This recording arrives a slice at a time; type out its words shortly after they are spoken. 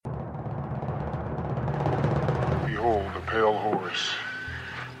Behold, a pale horse.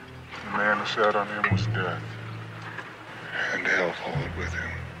 The man who sat on him was death, and hell followed with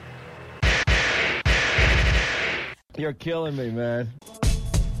him. You're killing me, man.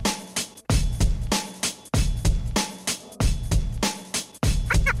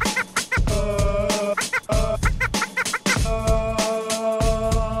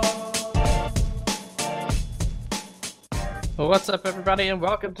 Well, what's up, everybody, and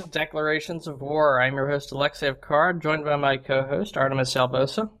welcome to Declarations of War. I'm your host, Alexei Card, joined by my co-host, Artemis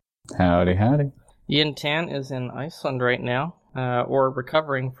Salbosa. Howdy, howdy. Yin Tan is in Iceland right now, or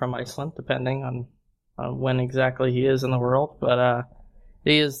recovering from Iceland, depending on when exactly he is in the world. But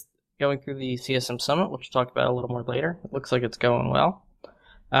he is going through the CSM Summit, which we'll talk about a little more later. It looks like it's going well.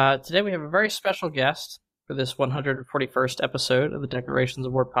 Today we have a very special guest for this 141st episode of the Declarations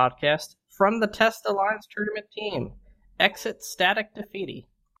of War podcast from the Test Alliance tournament team. XiT StatiK Daphiti.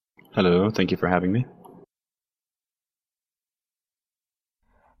 Hello, thank you for having me.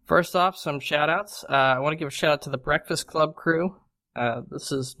 First off, some shout-outs. I want to give a shout-out to the Breakfast Club crew.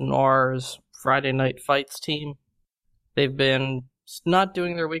 This is Noir's Friday Night Fights team. They've been not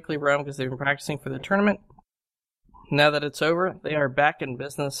doing their weekly roam because they've been practicing for the tournament. Now that it's over, they are back in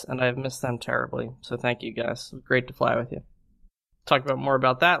business, and I've missed them terribly. So thank you, guys. It was great to fly with you. Talk about more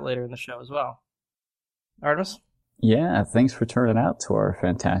about that later in the show as well. Artemis? Yeah, thanks for turning out to our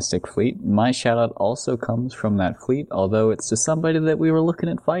fantastic fleet. My shout out also comes from that fleet, although it's to somebody that we were looking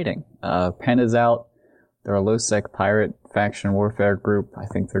at fighting. Penn is out. They're a low-sec pirate faction warfare group. I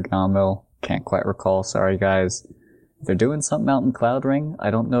think they're Gonville. Can't quite recall. Sorry, guys. They're doing something out in Cloud Ring. I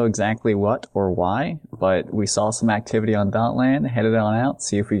don't know exactly what or why, but we saw some activity on Dotland, headed on out,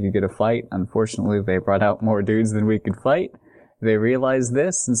 see if we could get a fight. Unfortunately, they brought out more dudes than we could fight. They realized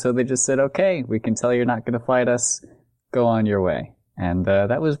this, and so they just said, okay, we can tell you're not going to fight us. Go on your way. And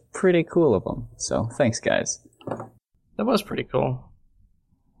that was pretty cool of them. So thanks, guys. That was pretty cool.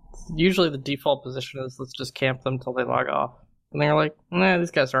 Usually the default position is let's just camp them till they log off. And they're like, nah,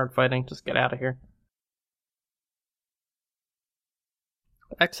 these guys aren't fighting. Just get out of here.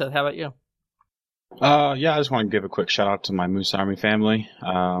 XiT, how about you? Yeah, I just want to give a quick shout out to my Moose Army family.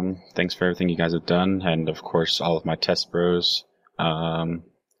 Thanks for everything you guys have done. And of course, all of my test bros.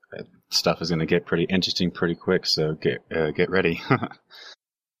 Stuff is going to get pretty interesting pretty quick, so get ready.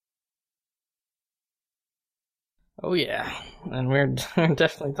 Oh yeah, and we're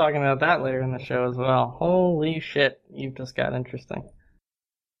definitely talking about that later in the show as well. Holy shit, you've just got interesting.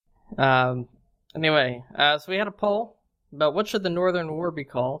 Anyway, so we had a poll about what should the Northern War be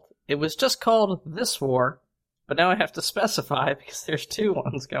called. It was just called This War, but now I have to specify because there's two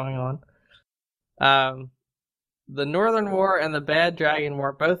ones going on. The Northern War and the Bad Dragon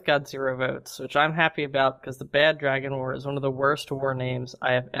War both got 0 votes, which I'm happy about because the Bad Dragon War is one of the worst war names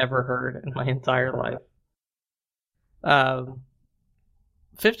I have ever heard in my entire life.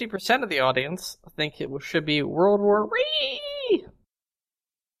 50% of the audience think it should be World War Ree,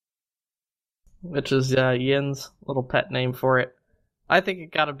 which is Yin's little pet name for it. I think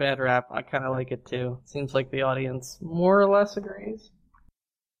it got a bad rap. I kind of like it too. Seems like the audience more or less agrees.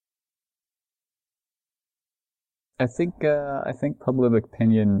 I think public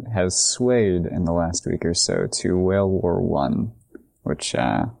opinion has swayed in the last week or so to Whale War 1, which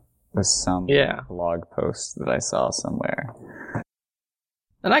was some blog post that I saw somewhere.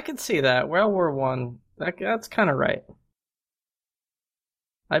 And I can see that. Whale War 1, that's kind of right.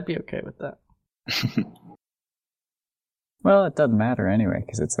 I'd be okay with that. Well, it doesn't matter anyway,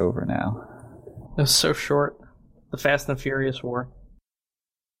 because it's over now. It was so short. The Fast and Furious War.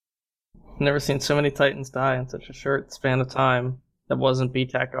 Never seen so many Titans die in such a short span of time that wasn't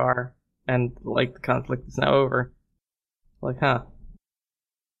BTAC-R, and, like, the conflict is now over. Like, huh.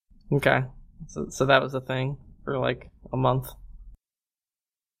 Okay. So that was a thing for, like, a month.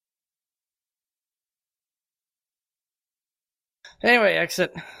 Anyway,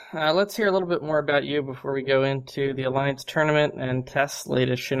 XiT, let's hear a little bit more about you before we go into the Alliance tournament and Test's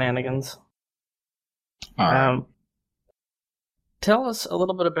latest shenanigans. All right. Tell us a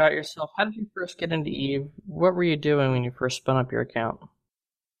little bit about yourself. How did you first get into EVE? What were you doing when you first spun up your account?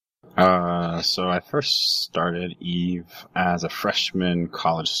 So I first started EVE as a freshman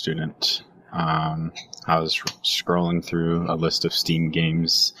college student. I was scrolling through a list of Steam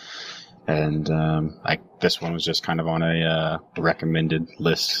games, and this one was just kind of on a recommended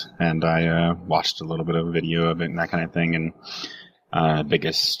list, and I watched a little bit of a video of it and that kind of thing, and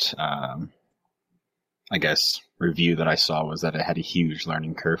biggest, I guess, review that I saw was that it had a huge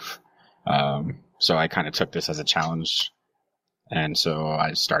learning curve. So I kind of took this as a challenge, and so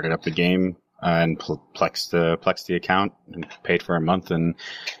I started up the game and plexed the account and paid for a month, and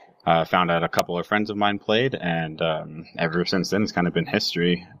Found out a couple of friends of mine played, and ever since then, it's kind of been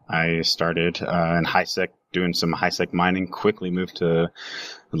history. I started in high sec doing some high sec mining, quickly moved to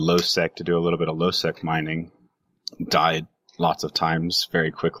low sec to do a little bit of low sec mining, died lots of times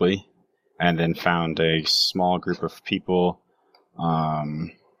very quickly, and then found a small group of people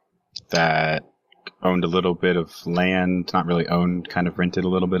that owned a little bit of land, not really owned, kind of rented a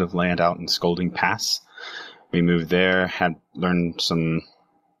little bit of land out in Scolding Pass. We moved there, had learned the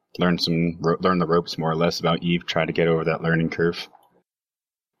ropes more or less about Eve, try to get over that learning curve.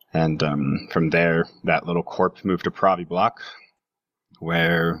 And from there, that little corp moved to ProviBlock,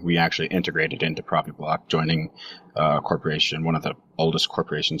 where we actually integrated into ProviBlock, joining a corporation, one of the oldest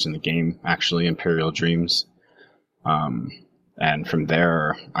corporations in the game, actually, Imperial Dreams. And from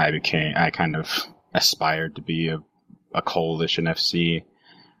there, I kind of aspired to be a Coalition FC,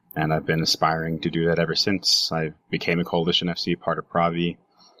 and I've been aspiring to do that ever since. I became a Coalition FC, part of Provi.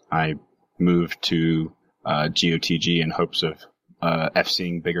 I moved to GOTG in hopes of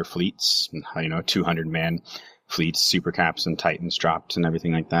FCing bigger fleets, 200-man fleets, super caps and titans dropped and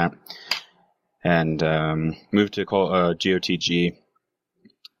everything like that. And moved to GOTG.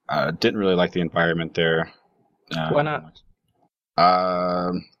 Didn't really like the environment there. Why not?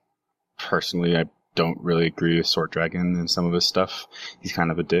 Personally, I don't really agree with Sword Dragon and some of his stuff. He's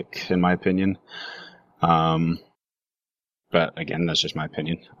kind of a dick, in my opinion. But again, that's just my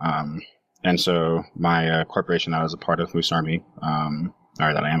opinion. And so my corporation that I was a part of, Moose Army, or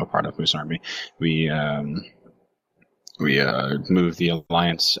that I am a part of, Moose Army, we moved the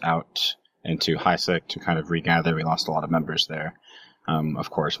alliance out into HiSec to kind of regather. We lost a lot of members there. Of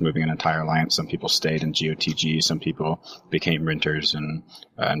course, moving an entire alliance, some people stayed in GOTG, some people became renters and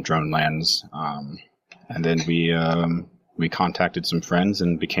drone lands. And then we contacted some friends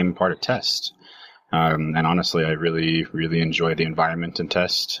and became part of Test. And honestly, I really, really enjoy the environment in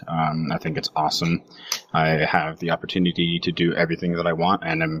Test. I think it's awesome. I have the opportunity to do everything that I want,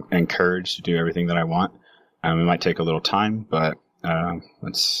 and I'm encouraged to do everything that I want. It might take a little time, but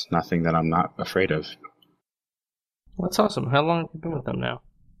it's nothing that I'm not afraid of. That's awesome. How long have you been with them now?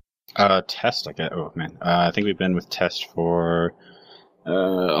 Test, I guess. Oh, man. I think we've been with Test for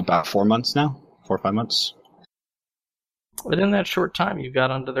about 4 months now. 4 or 5 months. But in that short time, you got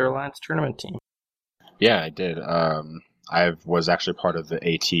onto their Alliance tournament team. Yeah, I did. I was actually part of the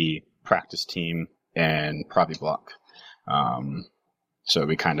AT practice team in ProviBlock. So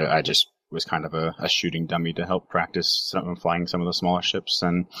I just was kind of a shooting dummy to help practice flying some of the smaller ships.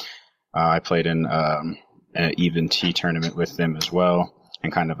 And I played in an XiT tournament with them as well,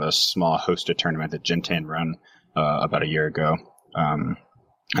 and kind of a small hosted tournament that Jintan run about a year ago. And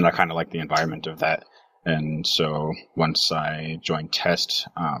I kind of like the environment of that. And so once I joined Test,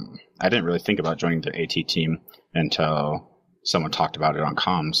 I didn't really think about joining the AT team until someone talked about it on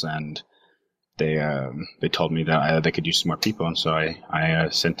comms, and they told me that they could use some more people. And so I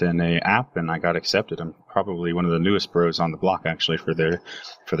sent in a app, and I got accepted. I'm probably one of the newest bros on the block, actually, for the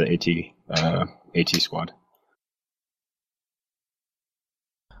AT squad.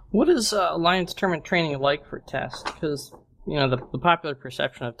 What is Alliance tournament training like for Test? Because the popular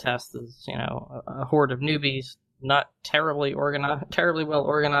perception of Test is a horde of newbies, not terribly well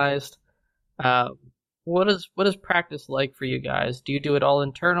organized. What is practice like for you guys? Do you do it all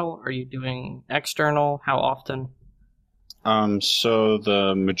internal? Are you doing external? How often? So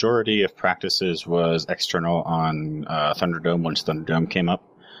the majority of practices was external on Thunderdome once Thunderdome came up.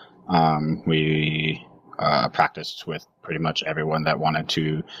 We practiced with pretty much everyone that wanted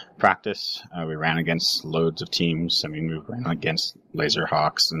to practice. We ran against loads of teams. I mean, we ran against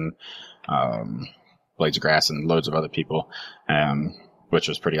Laserhawks and Blades of Grass and loads of other people, which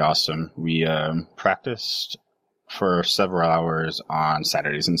was pretty awesome. We practiced for several hours on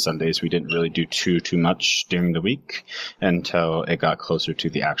Saturdays and Sundays. We didn't really do too much during the week until it got closer to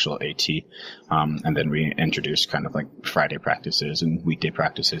the actual AT. And then we introduced kind of like Friday practices and weekday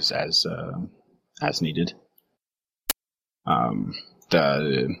practices as needed.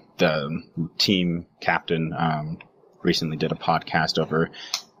 The team captain recently did a podcast over.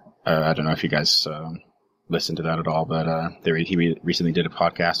 I don't know if you guys listened to that at all, but he recently did a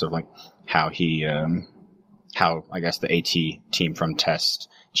podcast of like how I guess the AT team from Test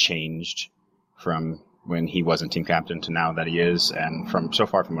changed from when he wasn't team captain to now that he is, and from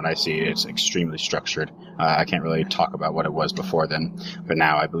what I see, it's extremely structured. I can't really talk about what it was before then, but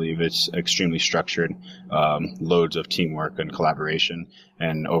now I believe it's extremely structured, loads of teamwork and collaboration,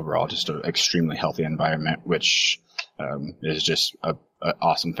 and overall just an extremely healthy environment, which is just an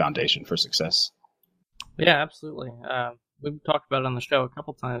awesome foundation for success. Yeah, absolutely. We've talked about it on the show a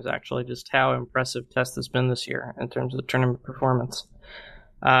couple times, actually, just how impressive Test has been this year in terms of the tournament performance.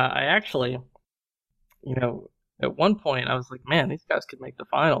 I actually, at one point I was like, man, these guys could make the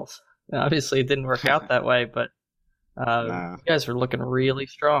finals. And obviously, it didn't work out that way, but you guys are looking really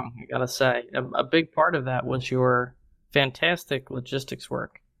strong, I gotta say. A big part of that was your fantastic logistics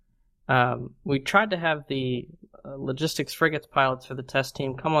work. We tried to have the logistics frigates pilots for the test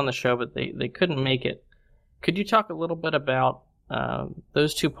team come on the show, but they couldn't make it. Could you talk a little bit about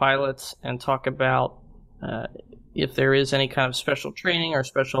those two pilots and talk about if there is any kind of special training or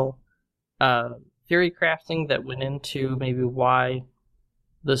special theory crafting that went into maybe why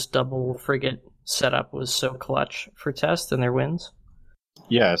this double frigate setup was so clutch for test and their wins?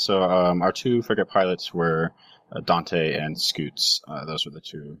 Yeah, so our two frigate pilots were Dante and Scoots. Those were the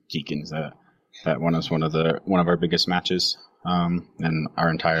two deacons that won us one of our biggest matches in our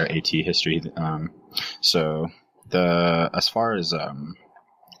entire AT history. So as far as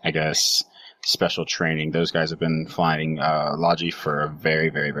I guess special training, those guys have been flying Logi for a very,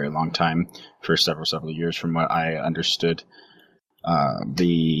 very, very long time, for several years, from what I understood.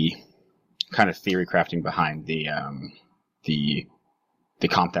 The kind of theory crafting behind the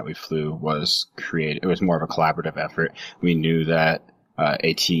comp that we flew was created. It was more of a collaborative effort. We knew that that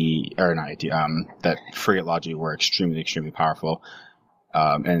frigate Logi were extremely powerful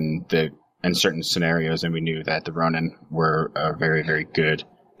in certain scenarios, and we knew that the Ronin were very, very good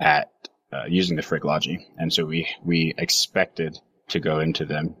at using the frig Logi, and so we expected to go into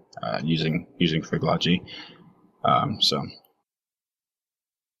them using frig Logi. So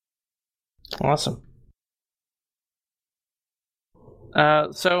awesome.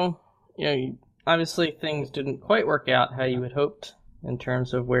 So, obviously things didn't quite work out how you had hoped in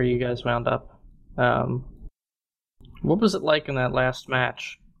terms of where you guys wound up. What was it like in that last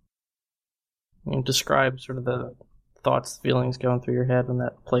match? Describe sort of the thoughts, feelings going through your head when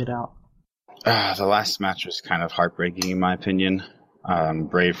that played out. The last match was kind of heartbreaking, in my opinion.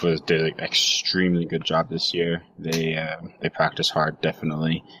 Brave did an extremely good job this year. They practiced hard,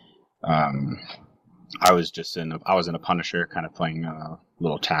 definitely. I was in a Punisher, kind of playing a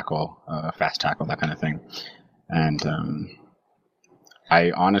little tackle, fast tackle, that kind of thing. And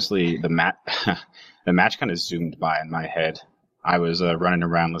I honestly, the match kind of zoomed by in my head. I was running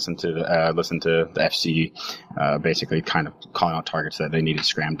around, listening to the FC, basically kind of calling out targets that they needed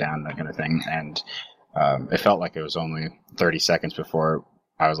scrammed down, that kind of thing. And it felt like it was only 30 seconds before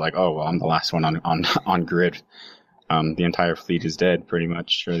I was like, oh, well, I'm the last one on grid. The entire fleet is dead, pretty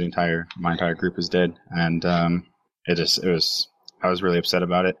much, or my entire group is dead, and I was really upset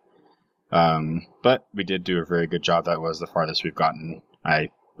about it. But we did do a very good job. That was the farthest we've gotten, I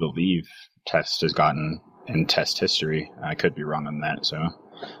believe, Test has gotten in Test history. I could be wrong on that, so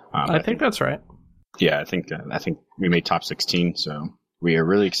I think that's right. Yeah, I think we made top 16, so we are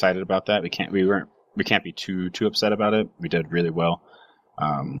really excited about that. We can't be too upset about it. We did really well.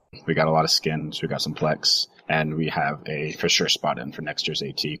 We got a lot of skins, we got some plex, and we have a for sure spot in for next year's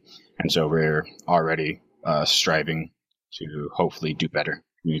AT. And so we're already striving to hopefully do better.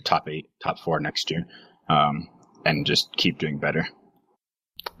 We need top 8, top 4 next year, and just keep doing better.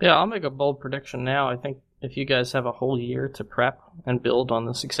 Yeah, I'll make a bold prediction now. I think if you guys have a whole year to prep and build on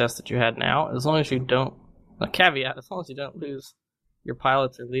the success that you had now, as long as you don't, a caveat, as long as you don't lose your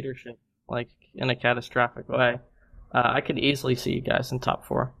pilots or leadership, like in a catastrophic way, I could easily see you guys in top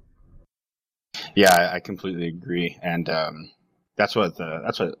 4. Yeah, I completely agree, and that's what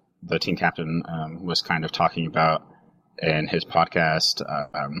the team captain was kind of talking about in his podcast.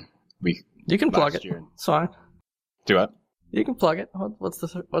 You can plug it. It's fine. Do what? You can plug it. What's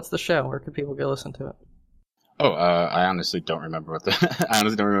the show? Where can people go listen to it? Oh, I honestly don't remember what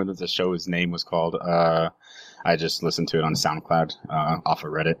the show's name was called. I just listened to it on SoundCloud off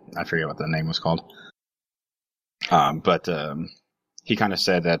of Reddit. I forget what the name was called. But he kind of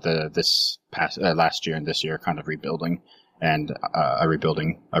said that this past last year and this year are kind of rebuilding, and a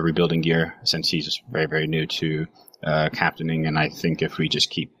rebuilding year, since he's very, very new to captaining. And I think if we just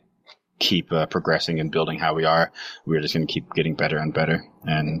keep progressing and building how we are, we're just going to keep getting better and better.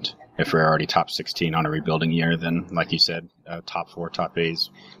 And if we're already top 16 on a rebuilding year, then, like you said, top 4, top 8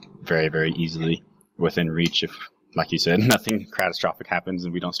 is very, very easily within reach. If, like you said, nothing catastrophic happens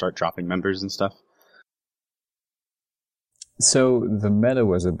and we don't start dropping members and stuff. So the meta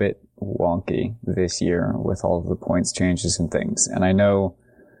was a bit wonky this year with all of the points changes and things. And I know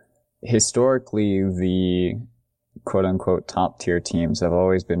historically the quote-unquote top-tier teams have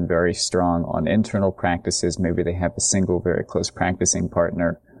always been very strong on internal practices. Maybe they have a single very close practicing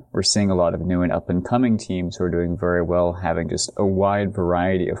partner. We're seeing a lot of new and up-and-coming teams who are doing very well, having just a wide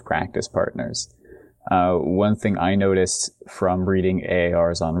variety of practice partners. One thing I noticed from reading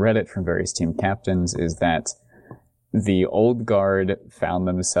AARs on Reddit from various team captains is that the old guard found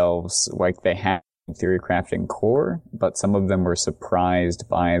themselves like they had theory crafting core, but some of them were surprised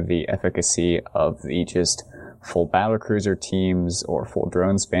by the efficacy of the just full battlecruiser teams or full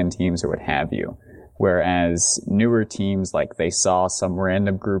drone span teams or what have you. Whereas newer teams, like they saw some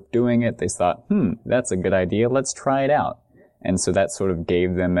random group doing it, they thought, that's a good idea, let's try it out. And so that sort of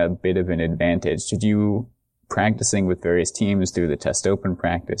gave them a bit of an advantage. Did you, practicing with various teams through the test open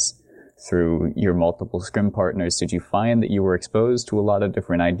practice, through your multiple scrim partners, did you find that you were exposed to a lot of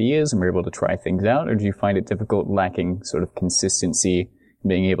different ideas and were able to try things out, or did you find it difficult, lacking sort of consistency,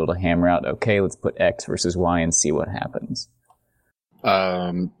 being able to hammer out, okay, let's put X versus Y and see what happens?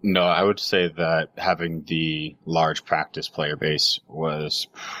 No, I would say that having the large practice player base was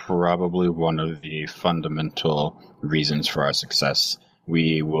probably one of the fundamental reasons for our success.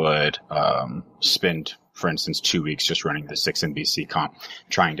 We would spend, for instance, 2 weeks just running the 6 NBC comp,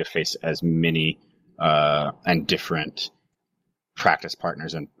 trying to face as many and different practice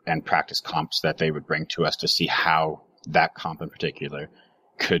partners and practice comps that they would bring to us to see how that comp in particular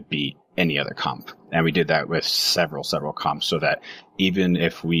could beat any other comp. And we did that with several comps, so that even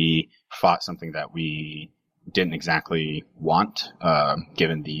if we fought something that we didn't exactly want,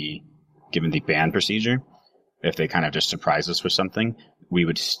 given the ban procedure, if they kind of just surprised us with something, we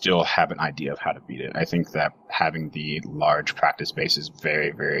would still have an idea of how to beat it. I think that having the large practice base is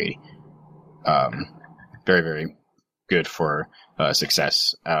very, very, very good for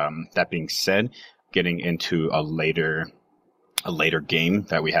success. That being said, getting into a later game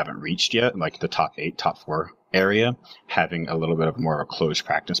that we haven't reached yet, like the top 8, top 4 area, having a little bit of more of a close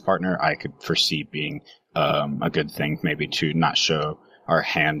practice partner, I could foresee being a good thing, maybe to not show our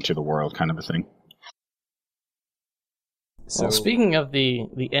hand to the world, kind of a thing. So, well, speaking of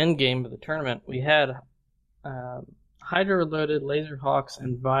the end game of the tournament, we had Hydra Reloaded, Laserhawks,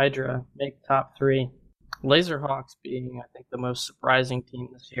 and Vidra make top 3. Laserhawks being, I think, the most surprising team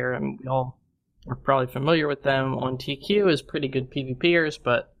this year, and we all are probably familiar with them on TQ as pretty good PvPers,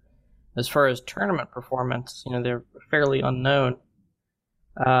 but as far as tournament performance, they're fairly unknown.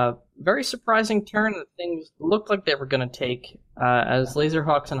 Very surprising turn that things looked like they were going to take, as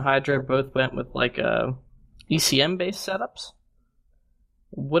Laserhawks and Hydra both went with like ECM-based setups.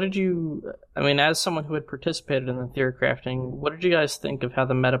 What did you, as someone who had participated in the theory crafting, what did you guys think of how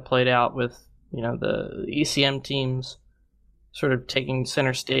the meta played out with, the ECM teams sort of taking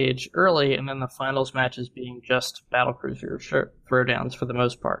center stage early, and then the finals matches being just battlecruiser throwdowns for the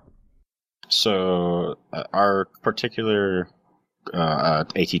most part? So our particular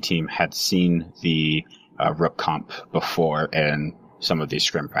AT team had seen the Rook comp before and some of these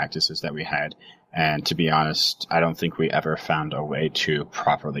scrim practices that we had. And to be honest, I don't think we ever found a way to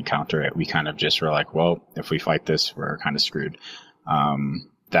properly counter it. We kind of just were like, well, if we fight this, we're kind of screwed.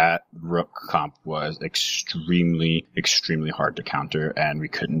 That Rook comp was extremely hard to counter, and we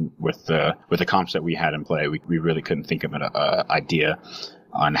couldn't, with the comps that we had in play, we really couldn't think of an idea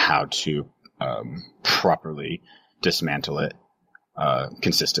on how to properly dismantle it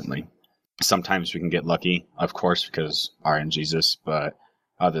consistently. Sometimes we can get lucky, of course, because RNGesus, but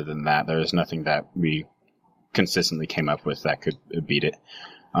other than that, there is nothing that we consistently came up with that could beat it.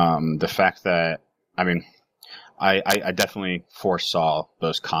 The fact that, I definitely foresaw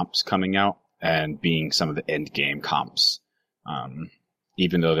those comps coming out and being some of the end game comps.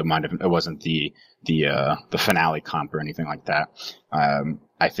 Even though it wasn't the finale comp or anything like that.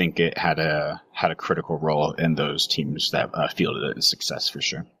 I think it had a critical role in those teams that fielded it as success for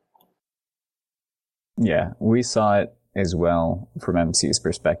sure. Yeah, we saw it as well from MC's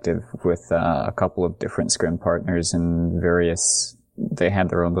perspective with a couple of different scrim partners and they had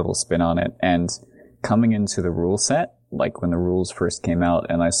their own little spin on it. And coming into the rule set, like when the rules first came out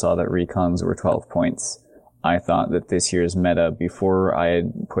and I saw that recons were 12 points, I thought that this year's meta, before I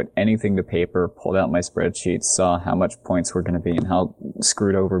had put anything to paper, pulled out my spreadsheets, saw how much points were going to be and how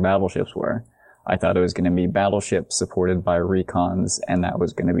screwed over battleships were, I thought it was going to be battleships supported by recons, and that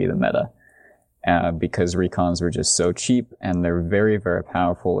was going to be the meta. Because recons were just so cheap and they're very, very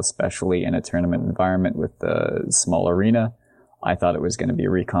powerful, especially in a tournament environment with the small arena. I thought it was going to be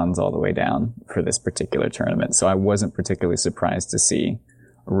recons all the way down for this particular tournament. So I wasn't particularly surprised to see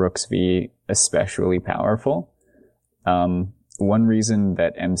Rooks be especially powerful. One reason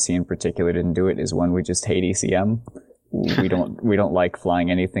that MC in particular didn't do it is one, we just hate ECM. We don't like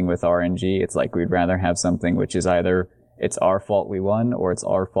flying anything with RNG. It's like we'd rather have something which is either it's our fault we won or it's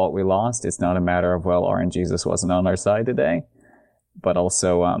our fault we lost. It's not a matter of, well, RNGesus wasn't on our side today. But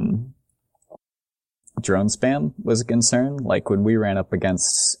also, drone spam was a concern. Like when we ran up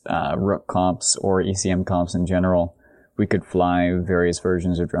against Rook comps or ECM comps in general, we could fly various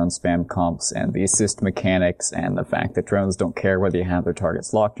versions of drone spam comps, and the assist mechanics and the fact that drones don't care whether you have their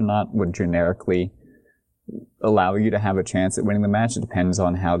targets locked or not would generically allow you to have a chance at winning the match. It depends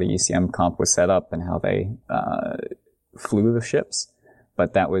on how the ECM comp was set up and how they flew the ships.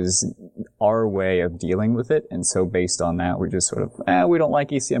 But that was our way of dealing with it, and so based on that, we just sort of, we don't like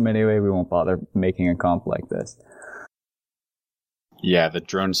ECM anyway, we won't bother making a comp like this. Yeah, the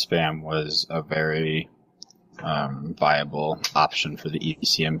drone spam was a very viable option for the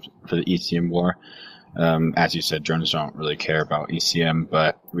ECM war. As you said, drones don't really care about ECM,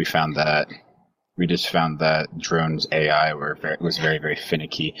 but we just found that drones AI was very, very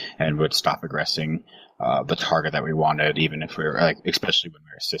finicky and would stop aggressing the target that we wanted, even if we were especially when we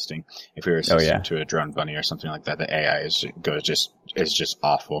were assisting. If we were assisting to a drone bunny or something like that, the AI is just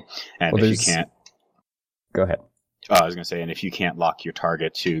awful. And if you can't, go ahead. I was going to say, and if you can't lock your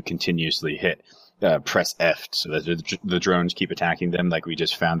target to continuously hit, press F so that the drones keep attacking them. Like we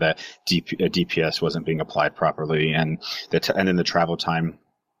just found that DPS wasn't being applied properly, and then the travel time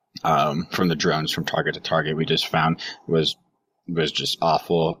from the drones from target to target we just found was just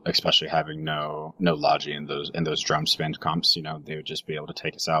awful, especially having no logi in those drone spam comps. They would just be able to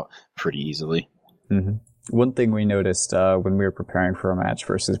take us out pretty easily. Mm-hmm. One thing we noticed when we were preparing for a match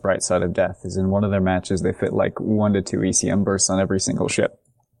versus Bright Side of Death is in one of their matches they fit like 1 to 2 ECM bursts on every single ship.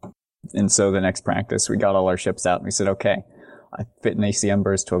 And so the next practice we got all our ships out and we said, okay, I fit an ECM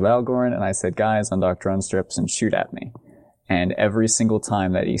burst to a Valgorn, and I said, guys, undock drone strips and shoot at me. And every single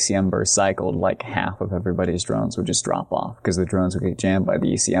time that ECM burst cycled, like half of everybody's drones would just drop off because the drones would get jammed by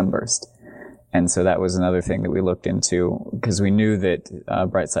the ECM burst. And so that was another thing that we looked into because we knew that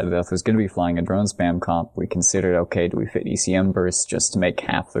Bright Side of Death was going to be flying a drone spam comp. We considered, okay, do we fit ECM bursts just to make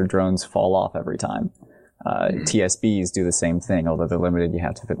half their drones fall off every time? TSBs do the same thing, although they're limited. You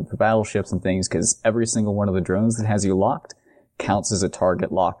have to fit them for battleships and things because every single one of the drones that has you locked counts as a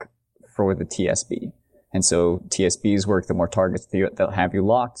target lock for the TSB. And so TSBs work, the more targets they'll have you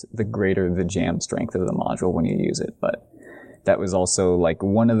locked, the greater the jam strength of the module when you use it. But that was also like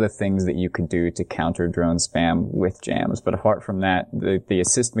one of the things that you could do to counter drone spam with jams. But apart from that, the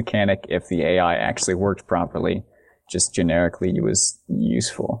assist mechanic, if the AI actually worked properly, just generically was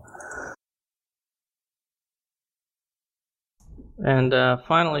useful. And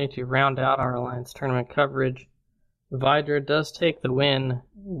finally, to round out our Alliance tournament coverage, Vidra does take the win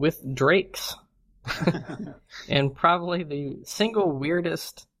with Drakes. And probably the single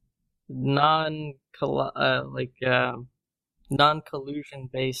weirdest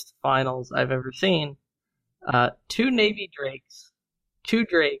non-collusion-based finals I've ever seen. 2 Navy Drakes, 2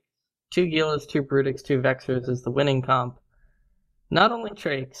 Drakes, 2 Gilas, 2 Brutix, 2 Vexers is the winning comp. Not only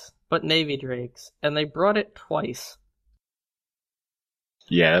Drakes, but Navy Drakes, and they brought it twice.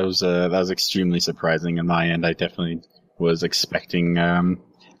 Yeah, that was extremely surprising on my end. I definitely was expecting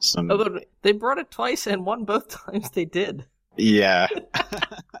some. Although they brought it twice and won both times they did. Yeah.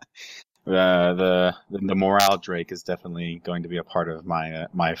 The morale Drake is definitely going to be a part of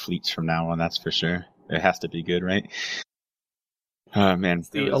my fleets from now on. That's for sure. It has to be good, right? Man, it's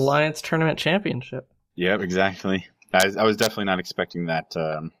the Alliance Tournament Championship. Yep, exactly. I was definitely not expecting that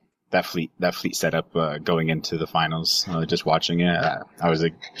fleet setup going into the finals. Just watching it, I was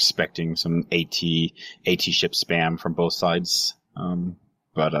expecting some AT ship spam from both sides.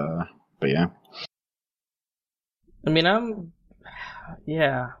 But yeah. I mean, I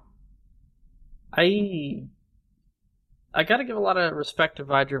gotta give a lot of respect to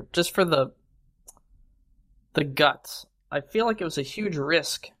Vidra just for the guts. I feel like it was a huge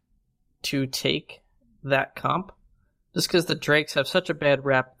risk to take that comp, just because the Drakes have such a bad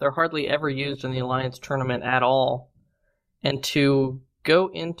rep. They're hardly ever used in the Alliance tournament at all. And to go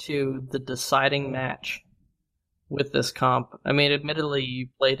into the deciding match with this comp, I mean, admittedly, you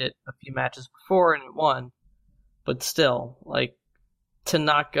played it a few matches before and it won, but still, like, to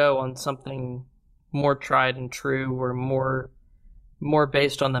not go on something more tried and true or more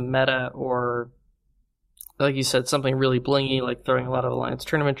based on the meta, or like you said, something really blingy, like throwing a lot of Alliance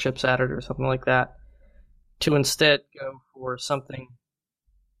tournament chips at it or something like that, to instead go for something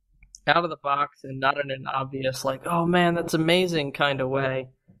out of the box and not in an obvious, like, oh man, that's amazing kind of way,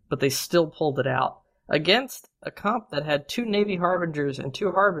 but they still pulled it out against a comp that had 2 Navy Harbingers and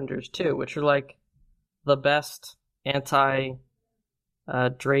 2 Harbingers too, which are like the best anti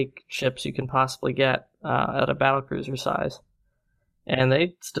Drake ships you can possibly get at a battlecruiser size, and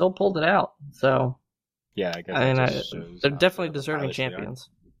they still pulled it out. So yeah, I guess they're definitely deserving champions.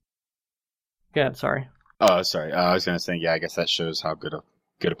 Go ahead, sorry. Oh, sorry. I was going to say, yeah, I guess that shows how good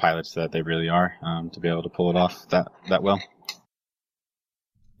a pilots that they really are to be able to pull it off that well.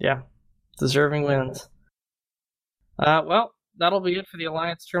 Yeah, deserving wins. Well, that'll be it for the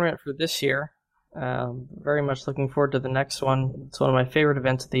Alliance tournament for this year. Very much looking forward to the next one. It's one of my favorite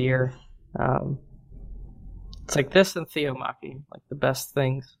events of the year. It's like this and Theomachy, like the best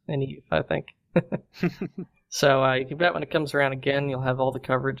things in EVE, I think. So you can bet when it comes around again, you'll have all the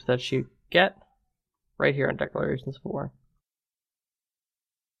coverage that you get right here on Declarations of War.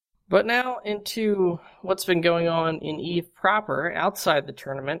 But now into what's been going on in EVE proper, outside the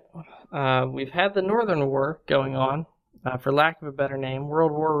tournament. We've had the Northern War going on, for lack of a better name.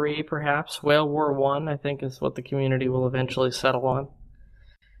 World War II, perhaps. Whale War I, I think, is what the community will eventually settle on.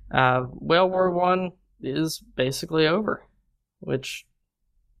 Whale War I is basically over, which,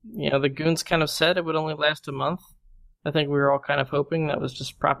 the goons kind of said it would only last a month. I think we were all kind of hoping that was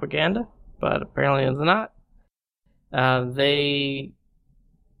just propaganda, but apparently it's not.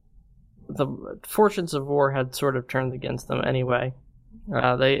 The fortunes of war had sort of turned against them anyway.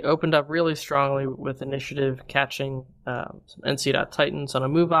 They opened up really strongly with initiative, catching some NC.Titans on a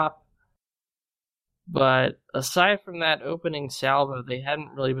move op. But aside from that opening salvo, they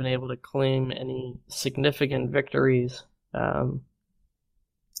hadn't really been able to claim any significant victories.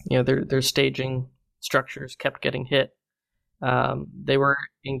 Their staging structures kept getting hit. They were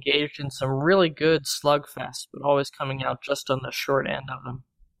engaged in some really good slugfests, but always coming out just on the short end of them.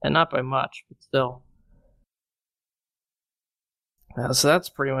 And not by much, but still. So that's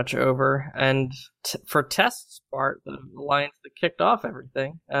pretty much over. And for Test's part, the alliance that kicked off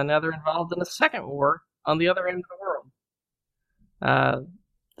everything, now they're involved in a second war on the other end of the world.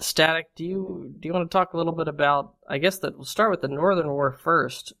 StatiK, do you want to talk a little bit about, I guess that we'll start with the Northern War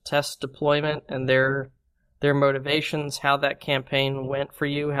first, Test's deployment and their motivations, how that campaign went for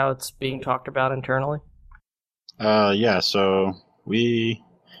you, how it's being talked about internally? So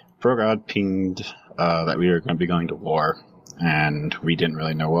ProGod pinged that we were going to be going to war, and we didn't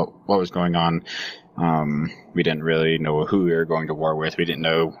really know what was going on. We didn't really know who we were going to war with. We didn't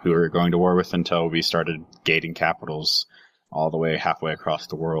know who we were going to war with until we started gating capitals all the way halfway across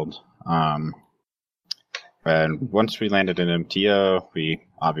the world. And once we landed in MTO, we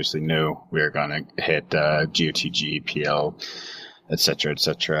obviously knew we were going to hit GOTG, PL, etc.,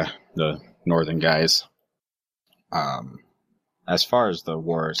 the northern guys. As far as the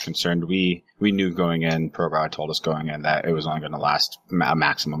war is concerned, we knew going in, ProGod told us going in that it was only going to last a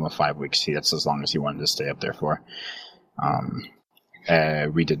maximum of 5 weeks. That's as long as he wanted to stay up there for.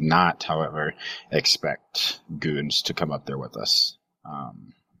 We did not, however, expect goons to come up there with us.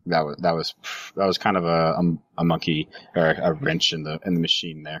 That was kind of a monkey or a wrench in the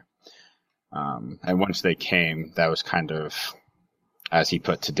machine there. And once they came, that was kind of, as he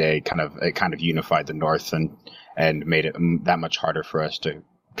put today, it kind of unified the North and made it that much harder for us to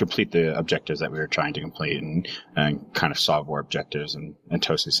complete the objectives that we were trying to complete and kind of solve war objectives and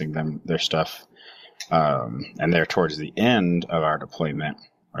toasting their stuff. And there towards the end of our deployment,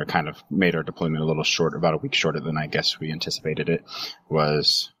 or kind of made our deployment a little short, about a week shorter than I guess we anticipated it,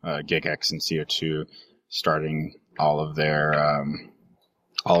 was GigX and CO2 starting all of their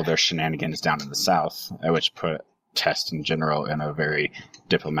shenanigans down in the south, which put Test in general in a very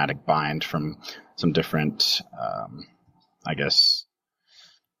diplomatic bind from some different,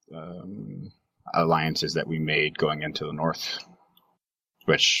 alliances that we made going into the north,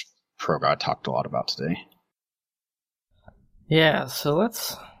 which ProGod talked a lot about today. Yeah, so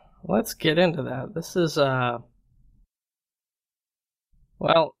let's get into that. This is there's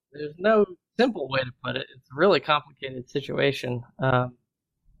no simple way to put it. It's a really complicated situation.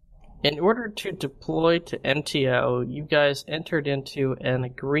 In order to deploy to MTO, you guys entered into an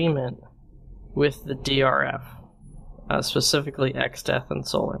agreement with the DRF, specifically XDeath and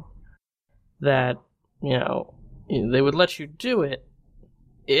Solar, that, they would let you do it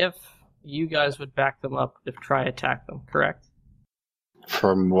if you guys would back them up if try attack them, correct?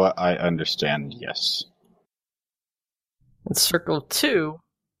 From what I understand, yes. And Circle 2,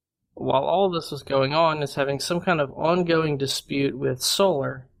 while all this was going on, is having some kind of ongoing dispute with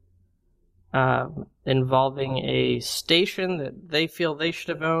Solar, involving a station that they feel they should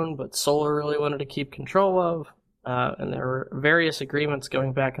have owned, but Solar really wanted to keep control of. And there were various agreements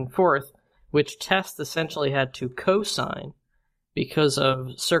going back and forth, which Test essentially had to co-sign because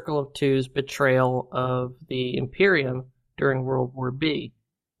of Circle of Two's betrayal of the Imperium during World War B.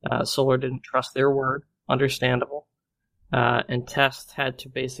 Solar didn't trust their word, understandable. And Test had to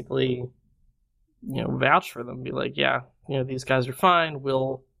basically, vouch for them, be like, yeah, these guys are fine,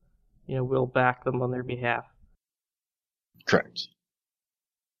 we'll back them on their behalf. Correct.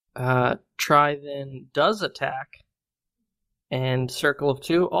 Try then does attack, and Circle of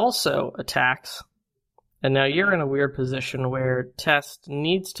Two also attacks, And now you're in a weird position where Test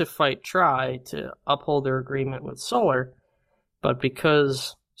needs to fight Tri to uphold their agreement with Solar, but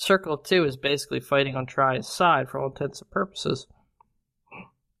because Circle 2 is basically fighting on Tri's side for all intents and purposes,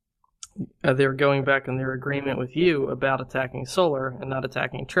 they're going back on their agreement with you about attacking Solar and not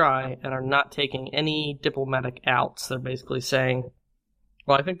attacking Tri, and are not taking any diplomatic outs. They're basically saying,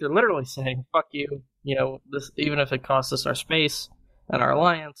 well, I think they're literally saying, fuck you, this, even if it costs us our space and our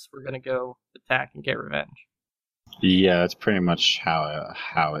alliance, we're going to go attack and get revenge. Yeah, that's pretty much how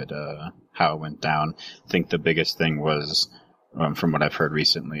it went down. I think the biggest thing was, from what I've heard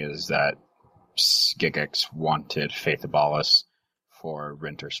recently, is that GigX wanted Faith Abalis for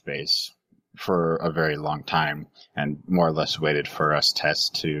renter space for a very long time, and more or less waited for us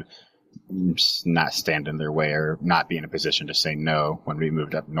Test to not stand in their way or not be in a position to say no when we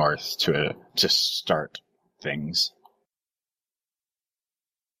moved up north to start things.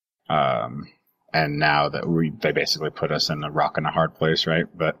 And now that they basically put us in a rock and a hard place, right?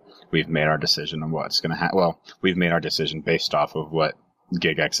 But we've made our decision on what's going to happen. Well, we've made our decision based off of what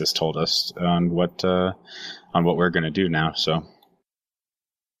GigX has told us on what we're going to do now. So.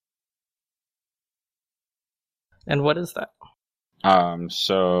 And what is that?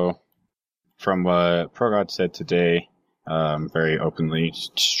 So from what ProGod said today, very openly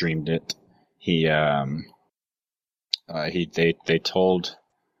streamed it. They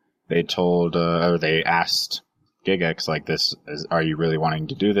asked GigX like this: "Are you really wanting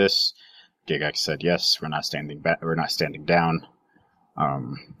to do this?" GigX said, "Yes, we're not standing down."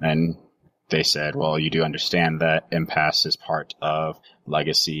 And they said, "Well, you do understand that Impasse is part of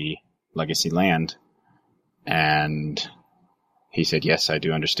Legacy land." And he said, "Yes, I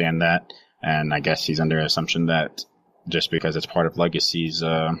do understand that." And I guess he's under the assumption that just because it's part of Legacy's,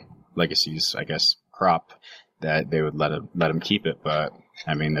 I guess, crop, that they would let him keep it. But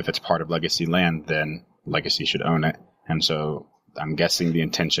I mean, if it's part of Legacy land, then Legacy should own it. And so I'm guessing the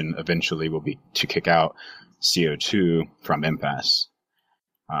intention eventually will be to kick out CO2 from Impasse.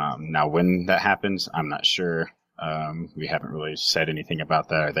 Now, when that happens, I'm not sure. We haven't really said anything about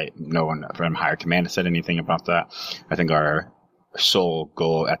that. No one from higher command has said anything about that. I think our sole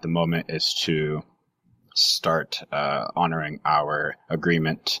goal at the moment is to start honoring our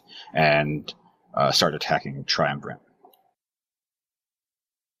agreement and start attacking Triumvirate.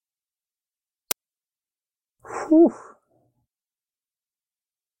 Whew.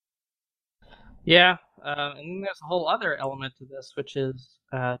 Yeah, and then there's a whole other element to this, which is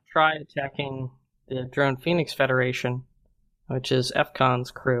Tri attacking the Drone Phoenix Federation, which is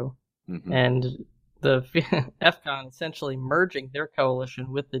FCON's crew, and the FCON essentially merging their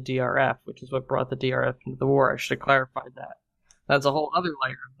coalition with the DRF, which is what brought the DRF into the war. I should have clarified that. That's a whole other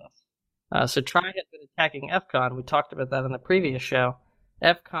layer of this. So Tri had been attacking FCON. We talked about that in the previous show.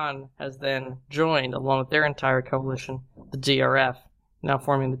 FCON has then joined, along with their entire coalition, the DRF, now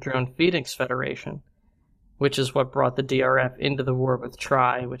forming the Drone Phoenix Federation, which is what brought the DRF into the war with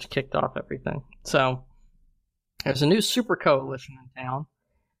Tri, which kicked off everything. So there's a new super coalition in town.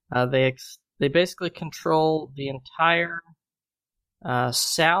 They basically control the entire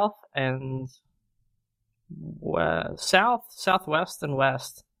south and southwest and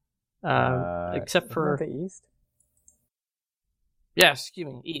west, except for the east. Yeah, excuse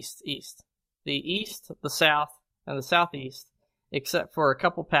me, east. The east, the south, and the southeast, except for a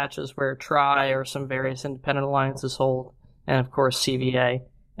couple patches where Tri or some various independent alliances hold, and of course CVA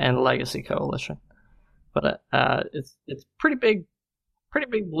and Legacy Coalition. But it's pretty big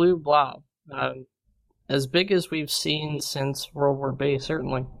blue blob, as big as we've seen since World War B,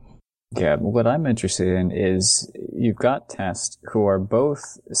 certainly. Yeah, what I'm interested in is you've got Test, who are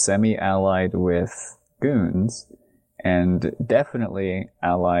both semi-allied with Goons, and definitely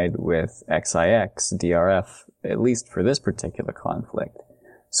allied with XIX, DRF, at least for this particular conflict.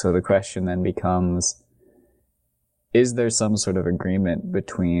 So the question then becomes, is there some sort of agreement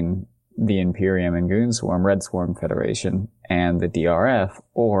between the Imperium and Goon Swarm, Red Swarm Federation, and the DRF,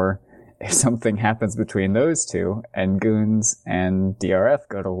 or if something happens between those two, and Goons and DRF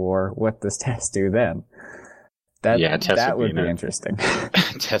go to war, what does Test do then? That would be interesting.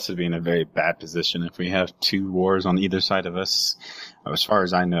 Test would be in a very bad position if we have two wars on either side of us. As far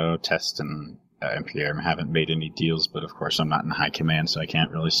as I know, Test and Imperium haven't made any deals, but of course I'm not in high command, so I can't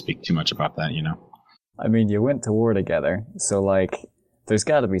really speak too much about that, I mean, you went to war together, so, there's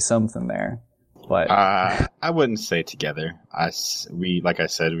gotta be something there. But I wouldn't say together. Like I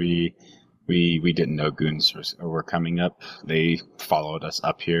said, we didn't know Goons were coming up. They followed us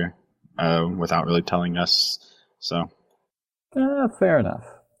up here without really telling us. So, fair enough.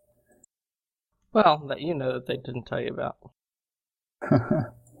 Well, that that they didn't tell you about.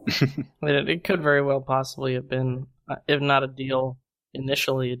 It could very well possibly have been, if not a deal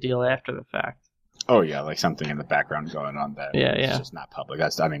initially, a deal after the fact. Oh yeah, like something in the background going on that it's just not public.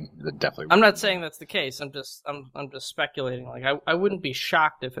 Definitely. I'm not saying that's the case. I'm just speculating. Like I wouldn't be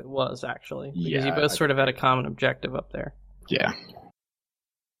shocked if it was actually, because you both sort of had a common objective up there. Yeah.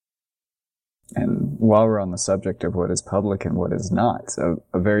 And while we're on the subject of what is public and what is not,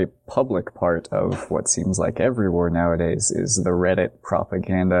 a very public part of what seems like every war nowadays is the Reddit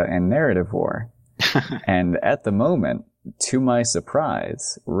propaganda and narrative war. And at the moment, to my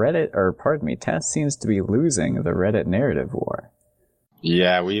surprise, Test seems to be losing the Reddit narrative war.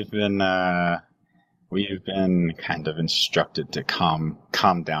 Yeah, we've been kind of instructed to calm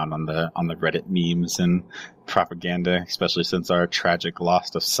down on the Reddit memes and propaganda, especially since our tragic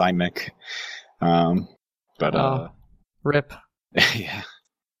loss of StatiK. Rip. Yeah.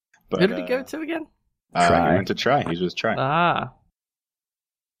 Who did he go to again? He went to Try. He was Try.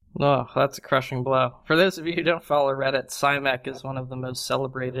 Oh, that's a crushing blow. For those of you who don't follow Reddit, StatiK is one of the most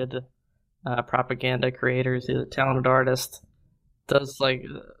celebrated propaganda creators. He's a talented artist. Does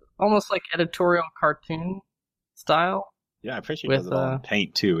almost like editorial cartoon style. Yeah, I appreciate he does it all in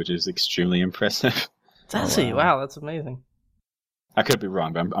paint too, which is extremely impressive. Does he? Wow, that's amazing. I could be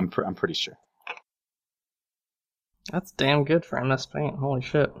wrong, but I'm pretty sure. That's damn good for MS Paint. Holy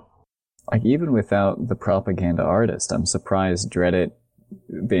shit. Like, even without the propaganda artist, I'm surprised Reddit,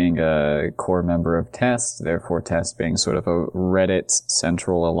 being a core member of Test, therefore Test being sort of a Reddit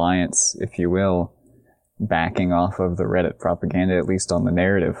central alliance, if you will, backing off of the Reddit propaganda, at least on the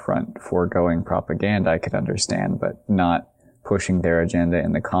narrative front, foregoing propaganda I could understand, but not pushing their agenda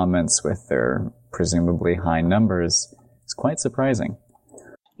in the comments with their presumably high numbers is quite surprising.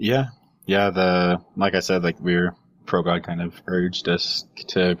 Yeah, like I said, ProGod kind of urged us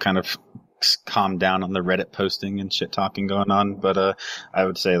to kind of calm down on the Reddit posting and shit talking going on, but I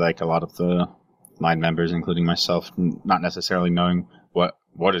would say a lot of the line members, including myself, not necessarily knowing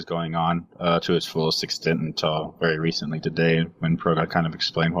what is going on to its fullest extent until very recently today, when ProGod kind of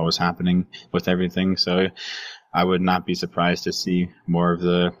explained what was happening with everything. So I would not be surprised to see more of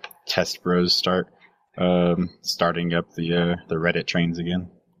the Test Bros starting up the Reddit trains again.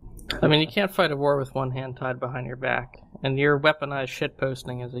 I mean, you can't fight a war with one hand tied behind your back, and your weaponized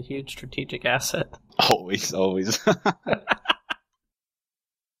shitposting is a huge strategic asset. Always.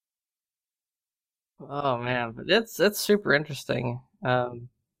 Oh man, but it's super interesting. Yeah,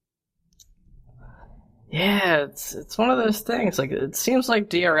 it's one of those things. Like, it seems like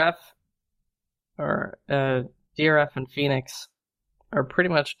DRF and Phoenix are pretty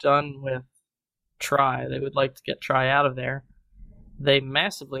much done with Try. They would like to get Try out of there. They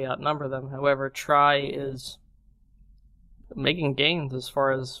massively outnumber them. However, Try is making gains as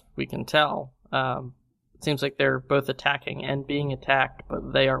far as we can tell. It seems like they're both attacking and being attacked,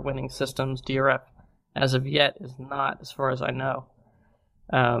 but they are winning systems. DRF, as of yet, is not, as far as I know.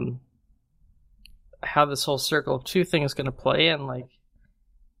 How this whole circle of two things is going to play in,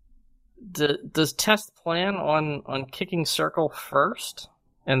 does Test plan on kicking Circle first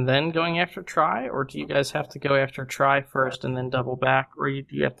and then going after Try, or do you guys have to go after Try first and then double back, or do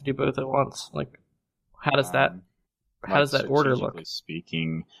you have to do both at once? How does that order look?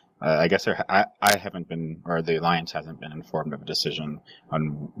 Speaking, I guess I haven't been, or the Alliance hasn't been informed of a decision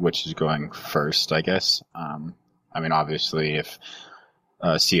on which is going first, I guess. Obviously, if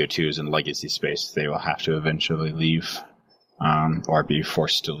CO2 is in legacy space, they will have to eventually leave, or be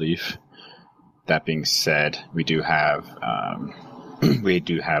forced to leave. That being said, we do have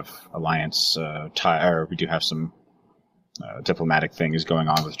Alliance we do have some diplomatic things going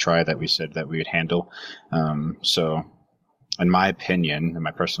on with Try that we said that we would handle. So, in my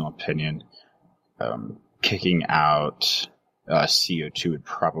personal opinion, kicking out CO2 would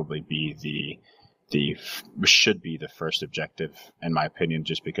probably be should be the first objective, in my opinion,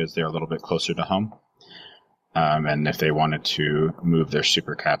 just because they're a little bit closer to home. And if they wanted to move their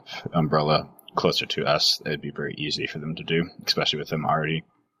super cap umbrella closer to us, it'd be very easy for them to do, especially with them already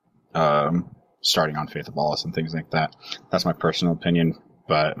starting on Faith of Wallace and things like that. That's my personal opinion,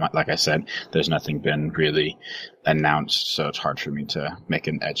 but like I said, there's nothing been really announced, so it's hard for me to make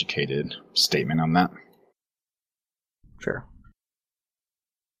an educated statement on that. Sure.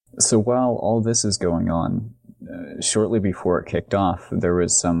 So while all this is going on, shortly before it kicked off, there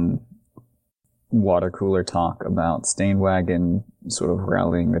was some water cooler talk about Stainwagon sort of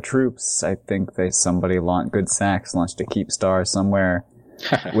rallying the troops. I think Good Sax launched a Keep Star somewhere.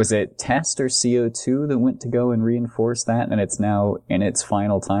 Was it Test or CO2 that went to go and reinforce that, and it's now in its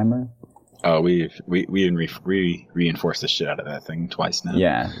final timer? Oh, we reinforced the shit out of that thing twice now.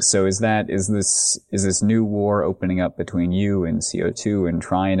 Yeah. So is this new war opening up between you and CO2 and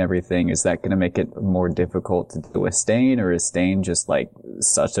Try and everything? Is that going to make it more difficult to do with Stain, or is Stain just like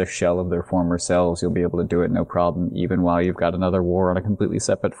such a shell of their former selves? You'll be able to do it no problem, even while you've got another war on a completely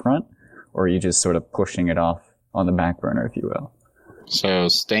separate front, or are you just sort of pushing it off on the back burner, if you will? So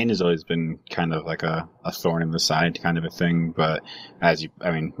Stain has always been kind of like a thorn in the side kind of a thing, but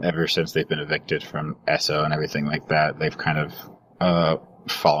ever since they've been evicted from ESO and everything like that, they've kind of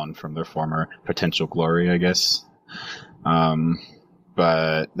fallen from their former potential glory, I guess.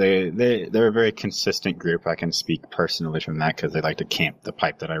 But they're a very consistent group. I can speak personally from that because they like to camp the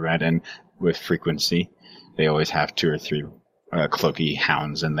pipe that I read, and with frequency, they always have 2 or 3 cloaky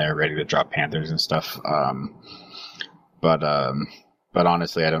hounds in there ready to drop panthers and stuff. But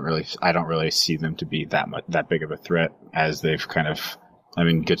honestly, I don't really see them to be that big of a threat, as they've kind of,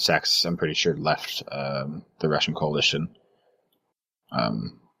 Good Sax, I'm pretty sure, left the Russian coalition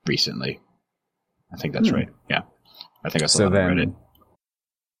recently. I think that's right. Yeah, I think I saw that on Reddit.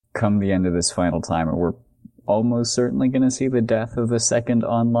 Come the end of this final timer, we're almost certainly going to see the death of the second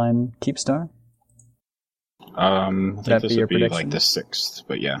online Keepstar. I think this would be like the 6th,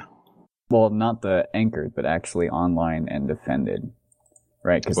 but yeah. Well, not the anchored, but actually online and defended.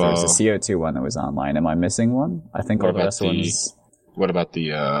 Right, because there was a CO2 one that was online. Am I missing one? I think all the rest ones... What about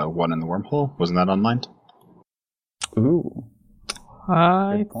the one in the wormhole? Wasn't that online? Ooh.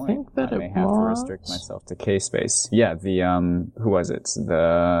 I think that I may have to restrict myself to K-Space. Yeah, the, who was it?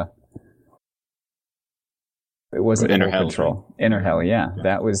 It wasn't Inner Hell. Control. Inner Hell, yeah.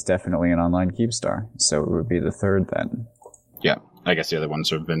 That was definitely an online Keepstar. So it would be the 3rd then. Yeah, I guess the other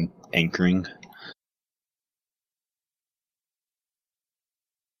ones have been anchoring.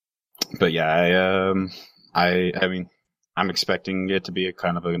 But yeah, I'm expecting it to be a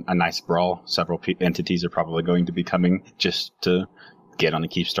kind of a nice brawl. Several entities are probably going to be coming just to get on the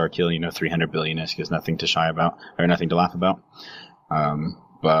Keepstar kill. 300 billion is nothing to shy about, or nothing to laugh about.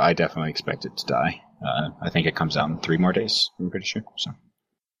 But I definitely expect it to die. I think it comes out in 3 more days, I'm pretty sure. So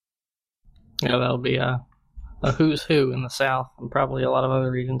yeah, that'll be a who's who in the South, and probably a lot of other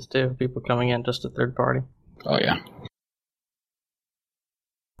regions too. People coming in just a third party. Oh yeah.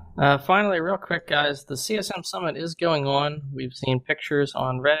 Finally, real quick, guys, the CSM Summit is going on. We've seen pictures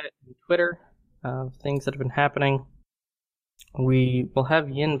on Reddit and Twitter of things that have been happening. We will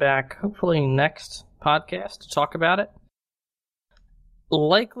have Yin back, hopefully next podcast, to talk about it.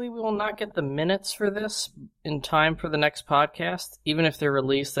 Likely we will not get the minutes for this in time for the next podcast. Even if they're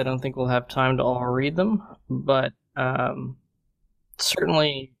released, I don't think we'll have time to all read them. But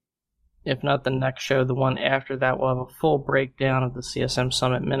certainly, if not the next show, the one after that, we'll have a full breakdown of the CSM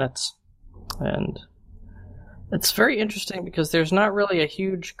Summit minutes. And it's very interesting because there's not really a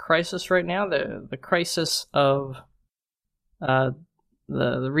huge crisis right now. The crisis of the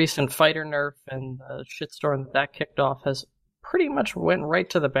recent fighter nerf and the shitstorm that kicked off has pretty much went right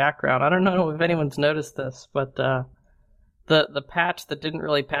to the background. I don't know if anyone's noticed this, but the patch that didn't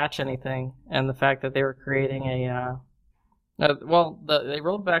really patch anything, and the fact that they were creating they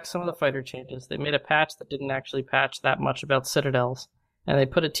rolled back some of the fighter changes. They made a patch that didn't actually patch that much about Citadels, and they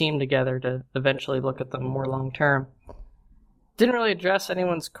put a team together to eventually look at them more long term. Didn't really address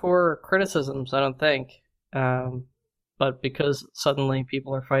anyone's core criticisms, I don't think. But because suddenly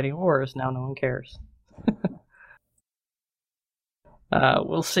people are fighting wars, now no one cares.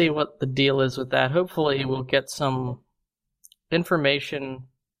 We'll see what the deal is with that. Hopefully we'll get some information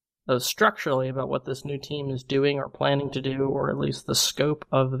structurally about what this new team is doing or planning to do, or at least the scope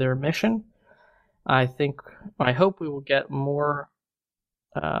of their mission. I hope we will get more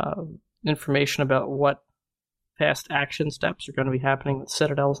information about what past action steps are going to be happening with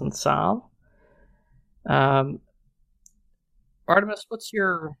Citadels and Salve. Artemis, what's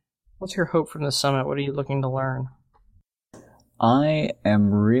your hope from this summit? What are you looking to learn? I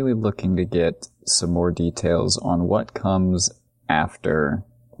am really looking to get some more details on what comes after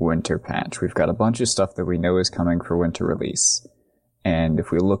winter patch. We've got a bunch of stuff that we know is coming for winter release. And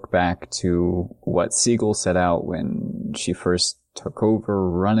if we look back to what Siegel set out when she first took over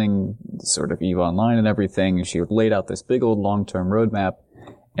running sort of EVE Online and everything, she laid out this big old long-term roadmap,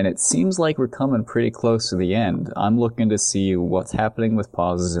 and it seems like we're coming pretty close to the end. I'm looking to see what's happening with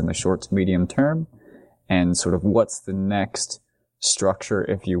pauses in the short to medium term, and sort of what's the next structure,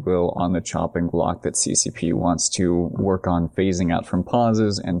 if you will, on the chopping block that CCP wants to work on phasing out from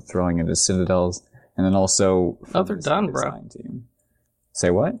pauses and throwing into Citadels, and then also... Oh, they're done, bro. Team.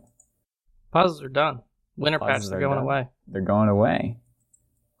 Say what? Pauses are done. Winter patches are going away. They're going away.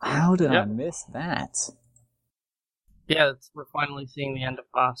 How did I miss that? Yeah, we're finally seeing the end of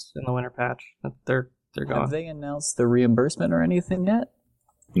costs in the winter patch. They're gone. Have they announced the reimbursement or anything yet?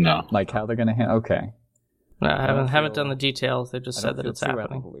 No. Like how they're going to okay. No, I don't haven't done feel- the details. They just I said don't that feel it's too out of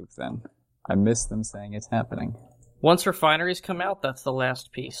happening. the loop then. I missed them saying it's happening. Once refineries come out, that's the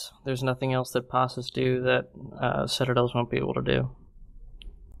last piece. There's nothing else that passes do that Citadels won't be able to do.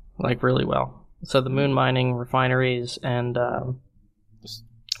 Like, really well. So the moon mining, refineries, and...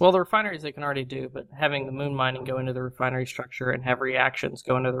 well, the refineries they can already do, but having the moon mining go into the refinery structure and have reactions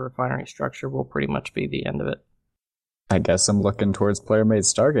go into the refinery structure will pretty much be the end of it. I guess I'm looking towards player-made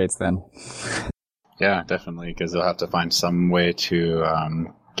Stargates then. Yeah, definitely, because they'll have to find some way to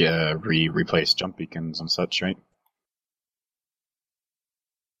replace jump beacons and such, right?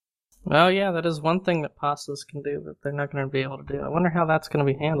 Well, yeah, that is one thing that passes can do that they're not going to be able to do. I wonder how that's going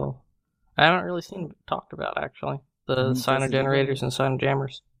to be handled. I haven't really seen it talked about, actually. The Sino generators and Sino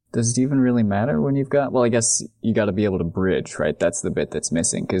jammers. Does it even really matter when you've got... Well, I guess you got to be able to bridge, right? That's the bit that's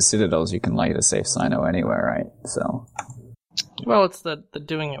missing, because Citadels, you can light a safe Sino anywhere, right? So... Well, it's the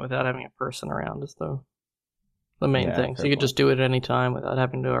doing it without having a person around is the main thing. So you could just do it at any time without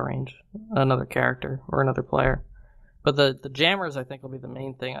having to arrange another character or another player. But the jammers, I think, will be the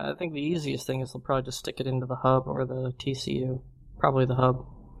main thing. I think the easiest thing is they'll probably just stick it into the hub or the TCU. Probably the hub.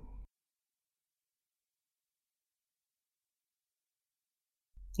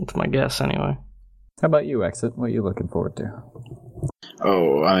 That's my guess, anyway. How about you, XiT? What are you looking forward to?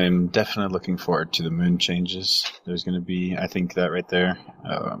 Oh, I'm definitely looking forward to the moon changes. There's going to be, I think that right there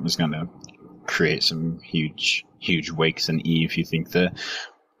is going to create some huge wakes in Eve. You think the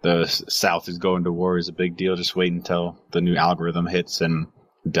South is going to war is a big deal. Just wait until the new algorithm hits and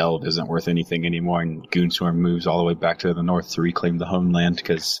Delve isn't worth anything anymore, and Goonswarm moves all the way back to the north to reclaim the homeland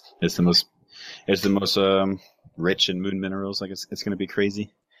because it's the most rich in moon minerals. Like it's going to be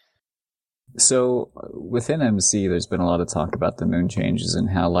crazy. So within MC, there's been a lot of talk about the moon changes and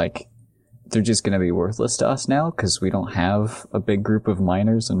how like they're just going to be worthless to us now because we don't have a big group of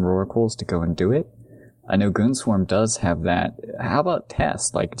miners and rorquals to go and do it. I know Goonswarm does have that. How about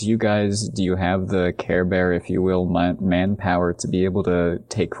Test? Like, do you have the Care Bear, if you will, manpower to be able to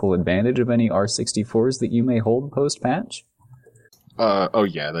take full advantage of any R64s that you may hold post-patch? Oh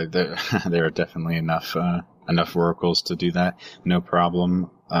yeah, there are definitely enough oracles to do that. No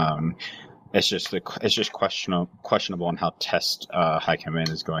problem. It's just questionable on how Test High Command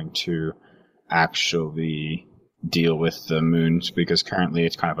is going to actually deal with the moons, because currently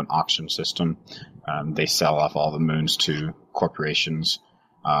it's kind of an auction system. They sell off all the moons to corporations,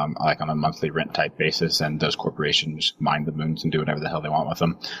 like on a monthly rent type basis, and those corporations mine the moons and do whatever the hell they want with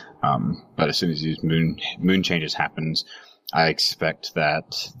them. But as soon as these moon changes happens, I expect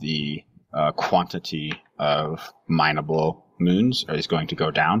that the quantity of mineable moons is going to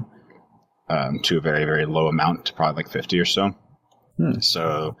go down to a very, very low amount, probably like 50 or so.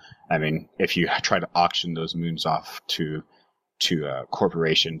 So, I mean, if you try to auction those moons off to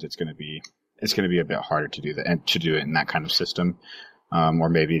corporations, it's going to be a bit harder to do that, and to do it in that kind of system. Or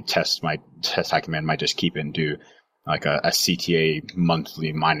maybe Test High Command might just keep it and do like a CTA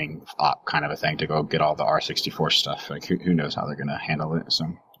monthly mining op kind of a thing to go get all the R64 stuff. Like who knows how they're going to handle it. So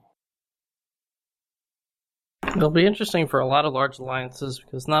it'll be interesting for a lot of large alliances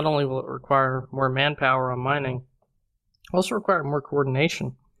because not only will it require more manpower on mining, it'll also require more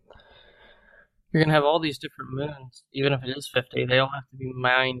coordination. You're going to have all these different moons, even if it is 50, they all have to be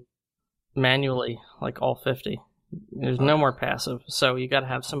mined manually, like all 50. There's no more passive, so you got to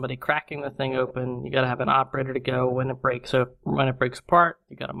have somebody cracking the thing open. You got to have an op ready to go when it breaks. So when it breaks apart,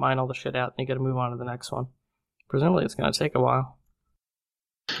 you got to mine all the shit out, and you got to move on to the next one. Presumably, it's going to take a while.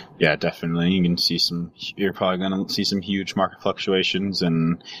 Yeah, definitely. You're probably going to see some huge market fluctuations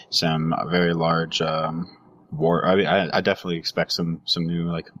and some very large war. I mean, I definitely expect some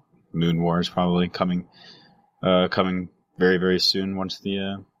new like moon wars probably coming very, very soon once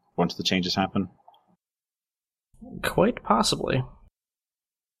the changes happen. Quite possibly.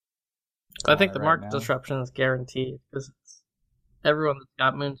 I think the market disruption is guaranteed because everyone that's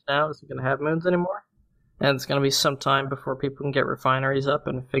got moons now isn't going to have moons anymore. And it's going to be some time before people can get refineries up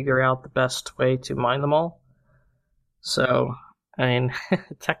and figure out the best way to mine them all. So, I mean,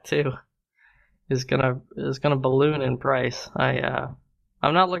 Tech 2 is gonna balloon in price. I'm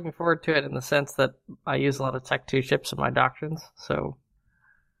not looking forward to it in the sense that I use a lot of Tech 2 ships in my doctrines, so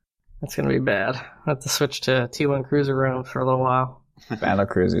that's gonna be bad. I have to switch to T1 cruiser rooms for a little while. Battle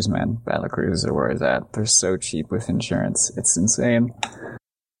cruisers, man. Battle cruisers are where it's at. They're so cheap with insurance. It's insane.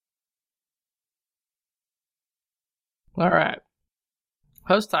 Alright.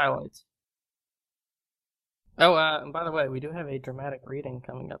 Host highlights. Oh, and by the way, we do have a dramatic reading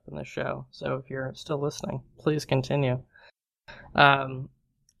coming up in the show, so if you're still listening, please continue.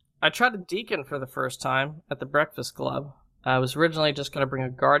 I tried a deacon for the first time at the Breakfast Club. I was originally just going to bring a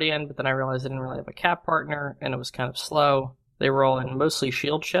guardian, but then I realized I didn't really have a cap partner, and it was kind of slow. They were all in mostly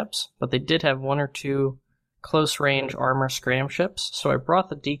shield ships, but they did have one or two close-range armor scram ships, so I brought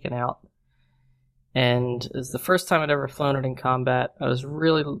the deacon out. And it was the first time I'd ever flown it in combat. I was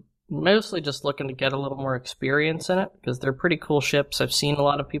really mostly just looking to get a little more experience in it, because they're pretty cool ships. I've seen a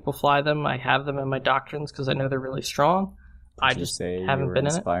lot of people fly them. I have them in my doctrines because I know they're really strong. I just haven't been in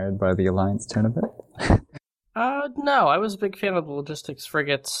it. Inspired by the Alliance tournament? No, I was a big fan of the logistics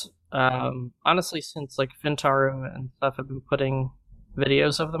frigates. Honestly, since like Fintaru and stuff have been putting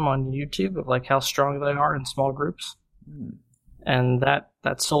videos of them on YouTube of like how strong they are in small groups. And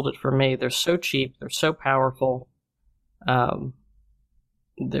that sold it for me. They're so cheap, they're so powerful.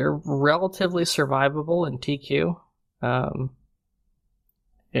 They're relatively survivable in TQ.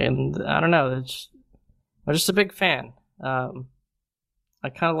 And I don't know, I'm just a big fan. I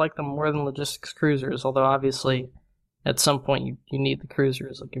kind of like them more than logistics cruisers, although obviously at some point you need the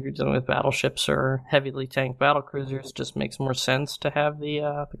cruisers. Like if you're dealing with battleships or heavily tanked battle cruisers, it just makes more sense to have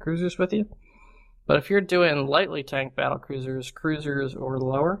the cruisers with you. But if you're doing lightly tanked battle cruisers or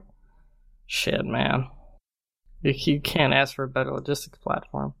lower, shit, man. You can't ask for a better logistics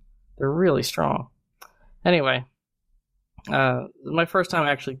platform. They're really strong. Anyway, my first time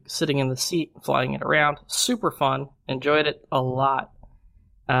actually sitting in the seat, flying it around. Super fun. Enjoyed it a lot.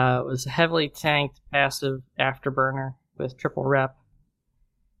 It was a heavily tanked passive afterburner with triple rep.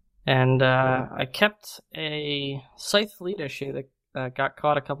 And I kept a Scythe fleet issue that got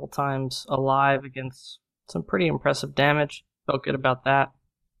caught a couple times alive against some pretty impressive damage. Felt good about that.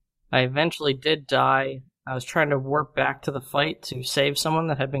 I eventually did die. I was trying to warp back to the fight to save someone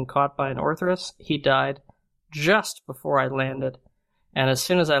that had been caught by an Orthrus. He died just before I landed. And as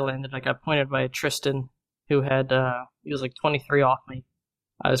soon as I landed, I got pointed by a Tristan who had, he was like 23 off me.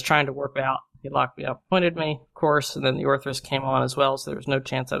 I was trying to warp out. He locked me up, pointed me, of course, and then the Orthrus came on as well, so there was no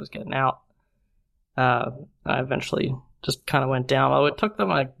chance I was getting out. I eventually just kind of went down. Oh, it took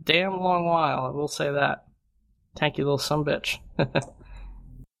them a damn long while, I will say that. Tanky little sumbitch.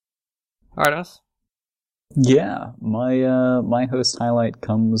 Artemis? Yeah, my host highlight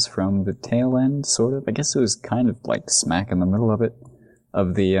comes from the tail end, sort of. I guess it was kind of like smack in the middle of it,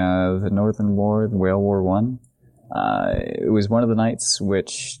 of the Northern War, the Whale War 1. It was one of the nights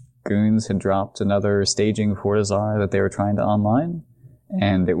which Goons had dropped another staging Fortizar that they were trying to online,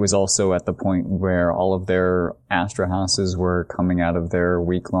 and it was also at the point where all of their Astra houses were coming out of their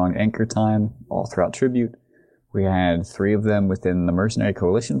week-long anchor time, all throughout Tribute. We had 3 of them within the Mercenary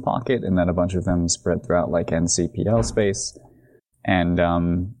Coalition pocket, and then a bunch of them spread throughout like NCPL space. And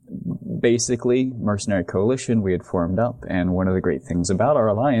basically, Mercenary Coalition, we had formed up, and one of the great things about our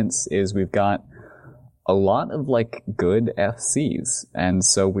alliance is we've got a lot of like good FCs, and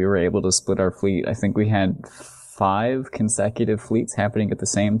so we were able to split our fleet. I think we had 5 consecutive fleets happening at the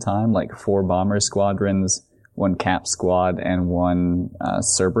same time, like 4 bomber squadrons, 1 cap squad, and 1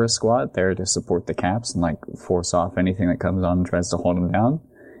 Cerberus squad there to support the caps and like force off anything that comes on and tries to hold them down.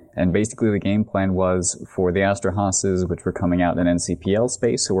 And basically the game plan was for the Astra Hosses, which were coming out in NCPL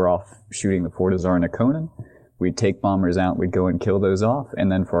space, so we're off shooting the Fortizar and Akonin. We'd take bombers out, we'd go and kill those off,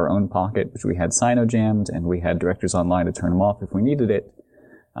 and then for our own pocket, which we had Sino-jammed, and we had directors online to turn them off if we needed it,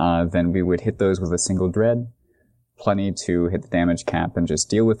 then we would hit those with a single dread, plenty to hit the damage cap and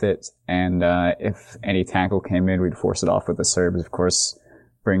just deal with it, and if any tackle came in, we'd force it off with the Serbs, of course,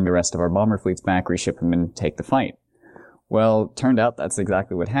 bring the rest of our bomber fleets back, reship them, and take the fight. Well, turned out that's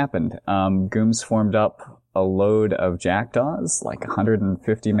exactly what happened. Gooms formed up a load of Jackdaws, like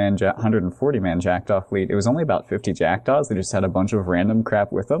 140-man Jackdaw fleet. It was only about 50 Jackdaws. They just had a bunch of random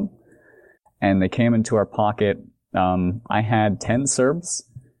crap with them. And they came into our pocket. I had 10 Serbs.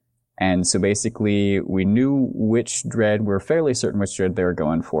 And so basically, we knew which dread, we're fairly certain which dread they were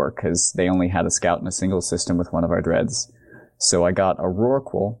going for, because they only had a scout in a single system with one of our dreads. So I got a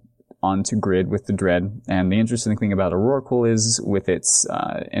Rorqual onto grid with the dread. And the interesting thing about a Rorqual is, with its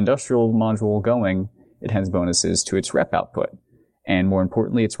industrial module going, it has bonuses to its rep output, and more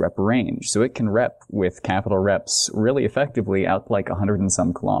importantly, its rep range. So it can rep with capital reps really effectively out like 100 and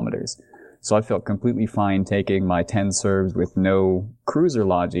some kilometers. So I felt completely fine taking my 10 Serbs with no cruiser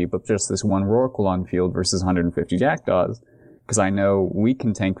logi, but just this 1 Rorqual on field versus 150 Jackdaws, because I know we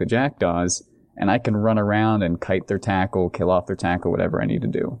can tank the Jackdaws, and I can run around and kite their tackle, kill off their tackle, whatever I need to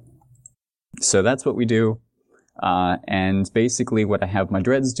do. So that's what we do. And basically what I have my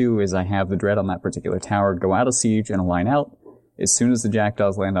dreads do is I have the dread on that particular tower go out of siege and align out. As soon as the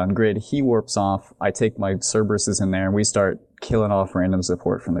jackdaws land on grid, he warps off. I take my Cerberuses in there, and we start killing off random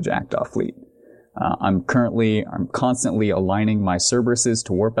support from the jackdaw fleet. I'm constantly aligning my Cerberuses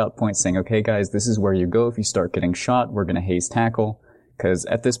to warp out points, saying, okay, guys, this is where you go if you start getting shot. We're going to haste tackle. Because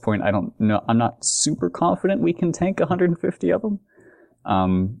at this point, I'm not super confident we can tank 150 of them.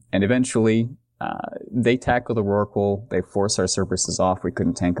 And eventually, they tackle the Rorqual. They force our Cerberuses off. We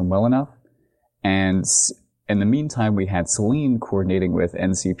couldn't tank them well enough. And in the meantime, we had Celine coordinating with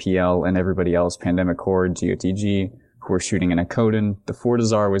NCPL and everybody else, Pandemic Horde, GOTG, who were shooting in a Coden. The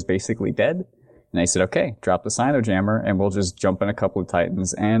Fortizar was basically dead. And they said, okay, drop the Sinojammer, and we'll just jump in a couple of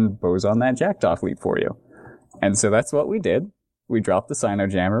Titans and boson that Jackdaw fleet for you. And so that's what we did. We dropped the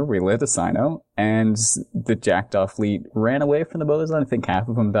Sinojammer, we lit a Sino, and the Jackdaw fleet ran away from the boson. I think half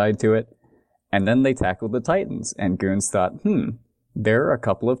of them died to it. And then they tackled the Titans, and Goons thought, there are a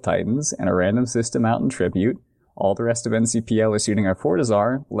couple of Titans and a random system out in Tribute. All the rest of NCPL is shooting our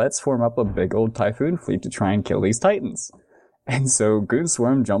Fortizar. Let's form up a big old Typhoon fleet to try and kill these Titans. And so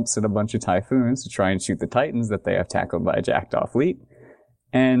Goonswarm jumps in a bunch of Typhoons to try and shoot the Titans that they have tackled by a Jackdaw fleet.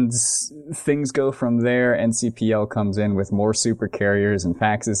 And things go from there. NCPL comes in with more super carriers and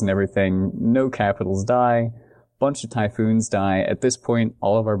faxes and everything. No capitals die. Bunch of Typhoons die. At this point,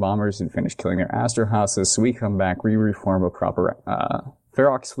 all of our bombers had finished killing their Astro Houses, so we come back, we reform a proper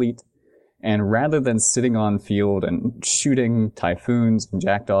Ferox fleet. And rather than sitting on field and shooting Typhoons and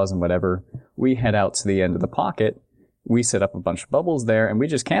Jackdaws and whatever, we head out to the end of the pocket. We set up a bunch of bubbles there, and we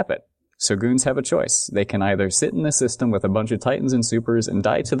just camp it. So Goons have a choice. They can either sit in the system with a bunch of Titans and Supers and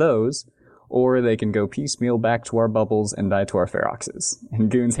die to those, or they can go piecemeal back to our bubbles and die to our Feroxes.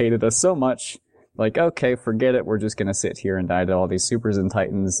 And Goons hated us so much, like, okay, forget it, we're just gonna sit here and die to all these Supers and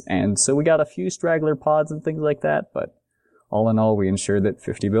Titans. And so we got a few straggler pods and things like that, but all in all, we ensured that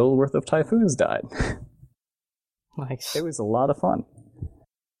 50 build worth of Typhoons died. Nice. It was a lot of fun.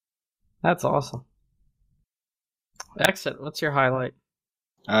 That's awesome. XiT, what's your highlight?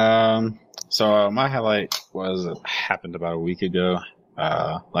 So my highlight happened about a week ago.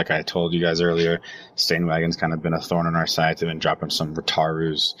 Like I told you guys earlier, Stain Wagon's kind of been a thorn in our side. They've been dropping some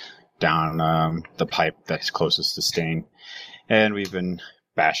Retarus down the pipe that's closest to Stain, and we've been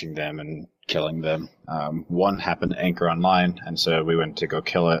bashing them and killing them. One happened to anchor online, and so we went to go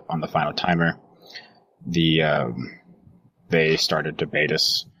kill it on the final timer. They started to bait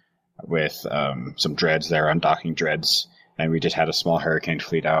us with some dreads there, undocking dreads, and we just had a small Hurricane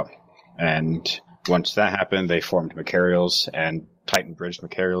fleet out. And once that happened, they formed Macarials and Titan bridged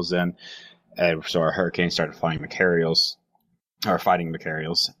Macarials in, and so our Hurricane started fighting Macarials,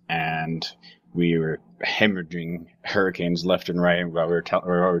 and we were hemorrhaging Hurricanes left and right, and we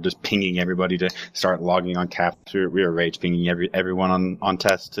were just pinging everybody to start logging on caps. We were rage pinging everyone on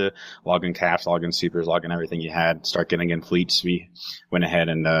test to log in caps, log in supers, log in everything you had, start getting in fleets. We went ahead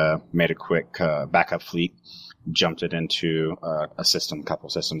and made a quick backup fleet, jumped it into a couple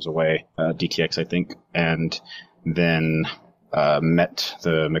systems away, DTX I think, and then met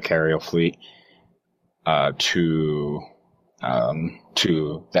the Macarial fleet to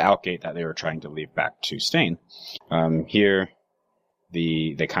the outgate that they were trying to leave back to Stain. Here,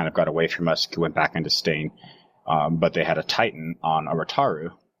 they kind of got away from us, went back into Stain, but they had a Titan on a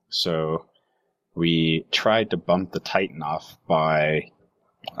Rataru, so we tried to bump the Titan off by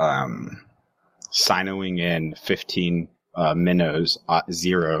sinoing in 15 minnows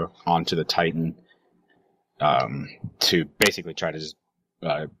 0 onto the Titan to basically try to just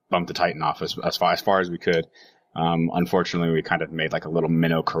bump the Titan off as far as we could. Unfortunately, we kind of made like a little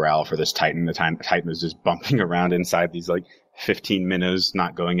minnow corral for this Titan. The Titan was just bumping around inside these like 15 minnows,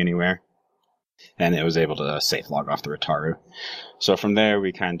 not going anywhere. And it was able to safe log off the Rataru. So from there,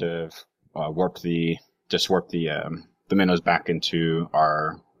 we kind of warped the minnows back into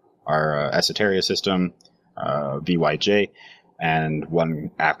our Esoteria system, VYJ, and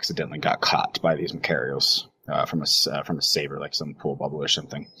one accidentally got caught by these Macarials from a saber, like some pool bubble or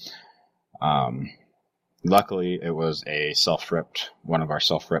something. Luckily, it was one of our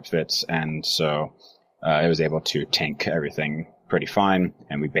self-rep fits, and so it was able to tank everything pretty fine,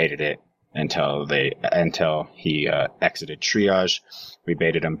 and we baited it until he exited triage. We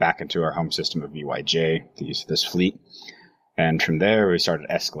baited him back into our home system of VYJ, this fleet, and from there we started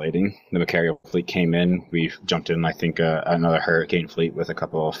escalating. The Macarial fleet came in. We jumped in, I think, another Hurricane fleet with a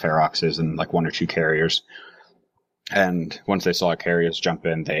couple of Feroxes and like 1 or 2 carriers. And once they saw our carriers jump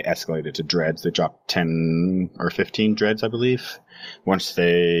in, they escalated to dreads. They dropped 10 or 15 dreads, I believe. Once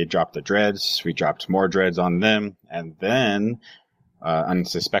they dropped the dreads, we dropped more dreads on them. And then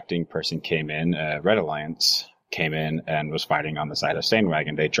unsuspecting person came in, Red Alliance, came in and was fighting on the side of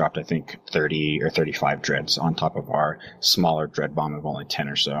Sandwagon. They dropped, I think, 30 or 35 dreads on top of our smaller dread bomb of only 10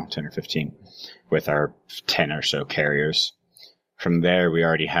 or 15, with our 10 or so carriers. From there, we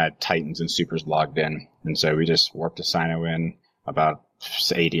already had Titans and Supers logged in, and so we just warped a Sino in, about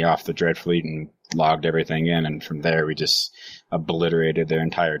 80 off the dread fleet, and logged everything in, and from there we just obliterated their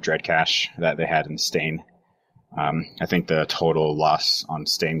entire dread cache that they had in Stain. I think the total loss on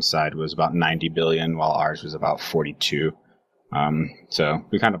Stain's side was about 90 billion, while ours was about 42. So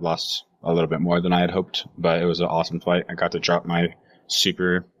we kind of lost a little bit more than I had hoped, but it was an awesome fight. I got to drop my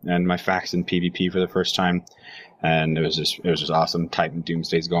Super and my Fax in PvP for the first time, and it was just awesome. Titan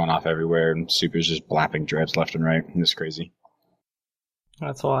Doomsday's going off everywhere, and Super's just blapping dreads left and right. It was crazy.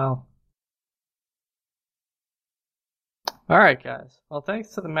 That's wild. Alright, guys. Well, thanks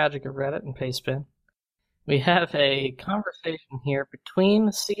to the magic of Reddit and Pastebin, we have a conversation here between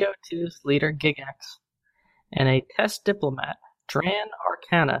CO2's leader, GigX, and a test diplomat, Dran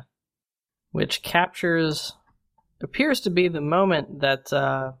Arcana, which appears to be the moment that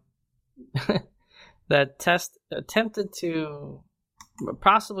that Test attempted to,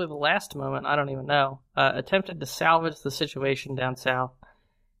 possibly the last moment, I don't even know, attempted to salvage the situation down south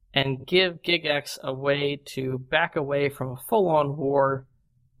and give GigX a way to back away from a full-on war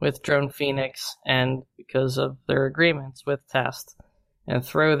with Drone Phoenix, and because of their agreements with Test, and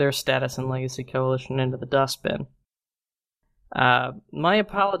throw their status and legacy coalition into the dustbin. My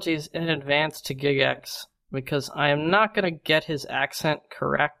apologies in advance to GigX, because I am not going to get his accent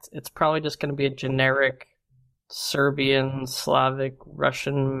correct. It's probably just going to be a generic Serbian, Slavic,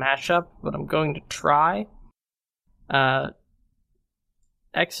 Russian mashup, but I'm going to try.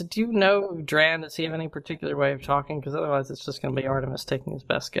 XiT, do you know Dran? Does he have any particular way of talking? Because otherwise it's just going to be Artemis taking his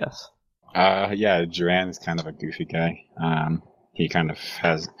best guess. Yeah, Duran is kind of a goofy guy. He kind of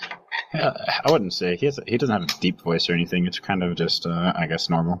has, I wouldn't say, he doesn't have a deep voice or anything. It's kind of just, I guess,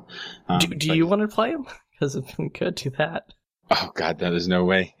 normal. Do you want to play him? Because if we could do that. Oh, God, that is no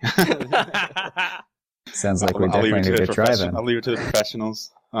way. Sounds like we definitely need to try then. I'll leave it to the professionals.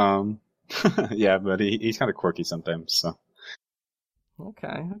 Yeah, but he's kind of quirky sometimes, so.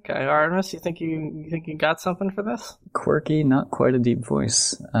 Okay. Artemis, you think you got something for this? Quirky, not quite a deep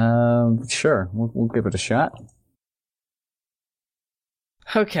voice. Sure, we'll give it a shot.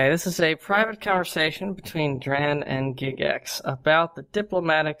 Okay, this is a private conversation between Dran and GigX about the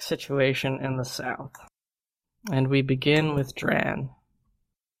diplomatic situation in the South. And we begin with Dran.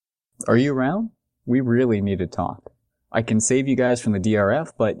 Are you around? We really need to talk. I can save you guys from the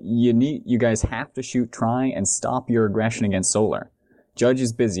DRF, but you guys have to shoot Try and stop your aggression against Solar. Judge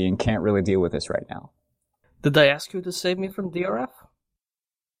is busy and can't really deal with this right now. Did I ask you to save me from DRF?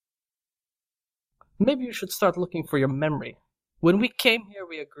 Maybe you should start looking for your memory. When we came here,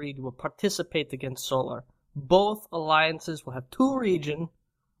 we agreed we will participate against Solar. Both alliances will have 2 regions,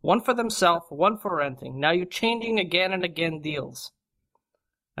 one for themselves, one for renting. Now you're changing again and again deals.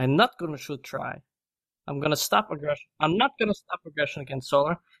 I'm not going to shoot Try. I'm going to stop aggression. I'm not going to stop aggression against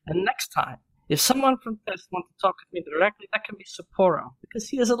Solar. And next time, if someone from Test wants to talk with me directly, that can be Sapporo, because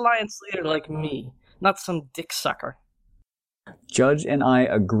he is an alliance leader like me, not some dick sucker. Judge and I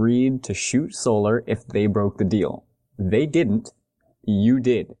agreed to shoot Solar if they broke the deal. They didn't. You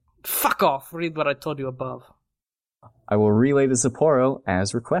did. Fuck off. Read what I told you above. I will relay to Sapporo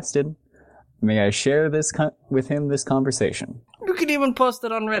as requested. May I share this with him this conversation? You can even post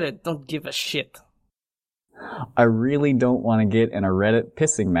it on Reddit. Don't give a shit. I really don't want to get in a Reddit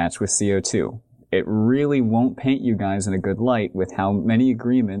pissing match with CO2. It really won't paint you guys in a good light with how many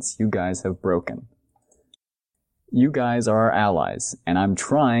agreements you guys have broken. You guys are our allies, and I'm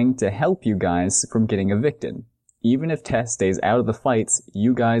trying to help you guys from getting evicted. Even if Tess stays out of the fights,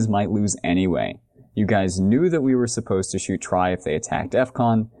 you guys might lose anyway. You guys knew that we were supposed to shoot Try if they attacked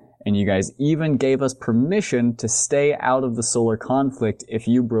FCON, and you guys even gave us permission to stay out of the Solar conflict if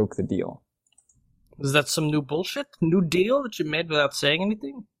you broke the deal. Is that some new bullshit? New deal that you made without saying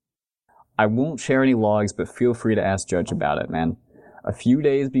anything? I won't share any logs, but feel free to ask Judge about it, man. A few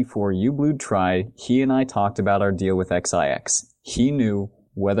days before you blew Try, he and I talked about our deal with XIX. He knew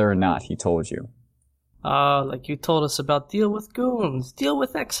whether or not he told you. Like you told us about deal with goons, deal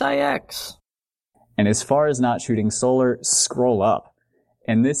with XIX. And as far as not shooting Solar, scroll up.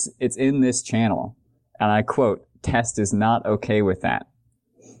 And it's in this channel. And I quote, Test is not okay with that.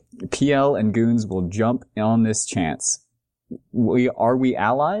 PL and goons will jump on this chance. Are we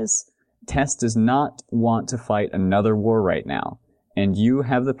allies? Test does not want to fight another war right now. And you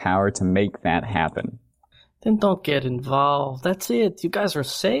have the power to make that happen. Then don't get involved. That's it. You guys are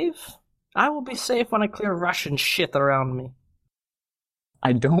safe? I will be safe when I clear Russian shit around me.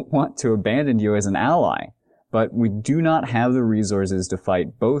 I don't want to abandon you as an ally, but we do not have the resources to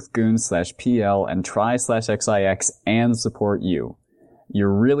fight both Goon/PL and Try/XIX and support you.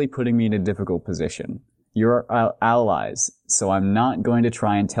 You're really putting me in a difficult position. You're our allies, so I'm not going to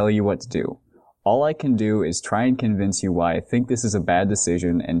try and tell you what to do. All I can do is try and convince you why I think this is a bad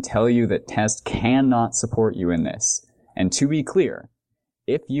decision and tell you that Test cannot support you in this. And to be clear,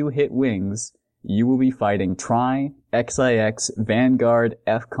 if you hit wings, you will be fighting Try, XIX, Vanguard,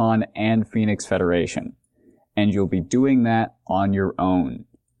 FCON, and Phoenix Federation. And you'll be doing that on your own.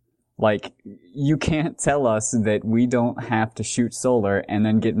 Like, you can't tell us that we don't have to shoot Solar and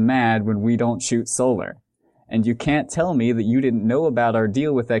then get mad when we don't shoot Solar. And you can't tell me that you didn't know about our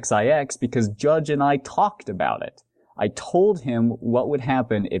deal with XIX because Judge and I talked about it. I told him what would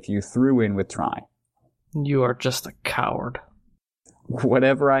happen if you threw in with Try. You are just a coward.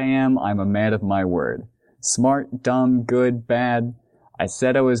 Whatever I am, I'm a man of my word. Smart, dumb, good, bad. I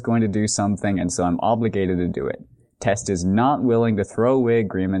said I was going to do something, and so I'm obligated to do it. Test is not willing to throw away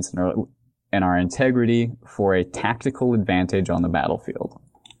agreements and our integrity for a tactical advantage on the battlefield.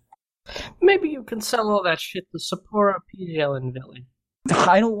 Maybe you can sell all that shit to Sapporo, PGL, and Villy.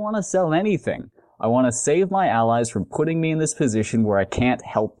 I don't want to sell anything. I want to save my allies from putting me in this position where I can't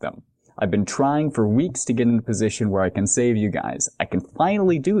help them. I've been trying for weeks to get in a position where I can save you guys. I can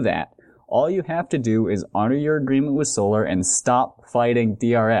finally do that. All you have to do is honor your agreement with Solar and stop fighting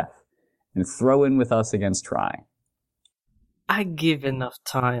DRF and throw in with us against Try. I give enough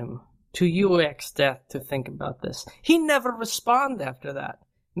time to UX Death to think about this. He never responded after that.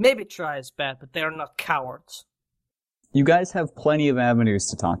 Maybe Try is bad, but they are not cowards. You guys have plenty of avenues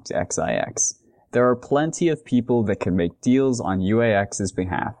to talk to XIX. There are plenty of people that can make deals on UAX's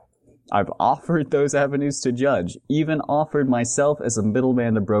behalf. I've offered those avenues to Judge, even offered myself as a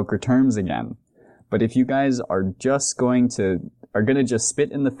middleman to broker terms again. But if you guys are going to just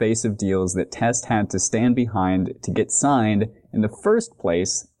spit in the face of deals that Test had to stand behind to get signed in the first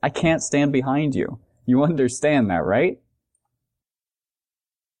place, I can't stand behind you. You understand that, right?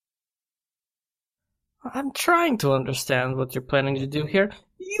 I'm trying to understand what you're planning to do here.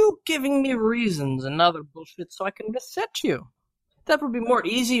 You giving me reasons and other bullshit so I can reset you. That would be more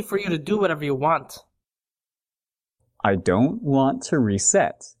easy for you to do whatever you want. I don't want to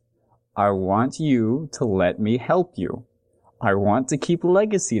reset. I want you to let me help you. I want to keep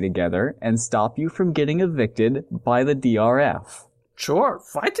Legacy together and stop you from getting evicted by the DRF. Sure,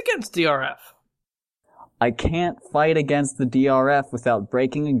 fight against DRF. I can't fight against the DRF without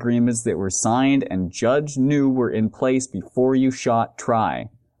breaking agreements that were signed and Judge knew were in place before you shot Try,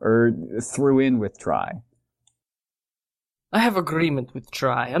 or threw in with Try. I have agreement with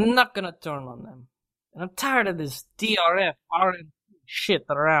Try. I'm not gonna turn on them. And I'm tired of this DRF RNC shit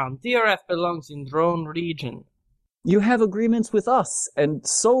around. DRF belongs in their own region. You have agreements with us, and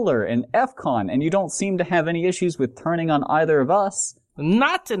Solar, and FCON, and you don't seem to have any issues with turning on either of us.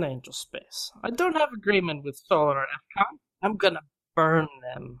 Not in Angel Space. I don't have agreement with Solar and FCON. I'm gonna burn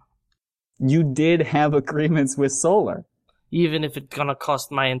them. You did have agreements with Solar. Even if it's gonna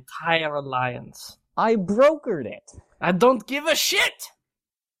cost my entire alliance. I brokered it. I don't give a shit!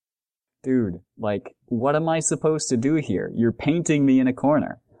 Dude, what am I supposed to do here? You're painting me in a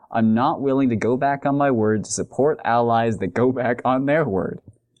corner. I'm not willing to go back on my word to support allies that go back on their word.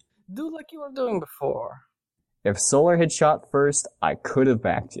 Do like you were doing before. If Solar had shot first, I could have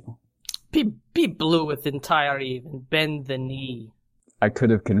backed you. Be blue with entire Eve and bend the knee. I could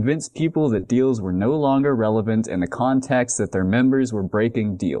have convinced people that deals were no longer relevant in the context that their members were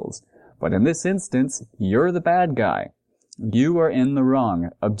breaking deals. But in this instance, you're the bad guy. You are in the wrong,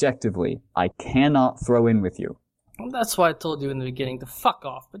 objectively. I cannot throw in with you. That's why I told you in the beginning to fuck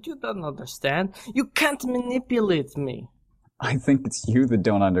off, but you don't understand. You can't manipulate me. I think it's you that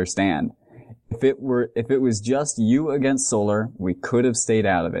don't understand. If it was just you against Solar, we could have stayed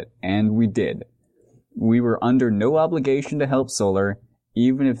out of it, and we did. We were under no obligation to help Solar,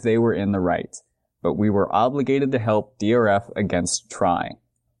 even if they were in the right. But we were obligated to help DRF against Try.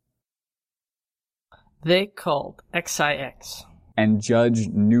 They called XIX. And Judge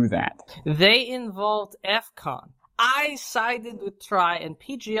knew that. They involved FCON. I sided with Try, and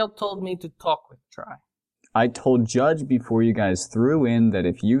PGL told me to talk with Try. I told Judge before you guys threw in that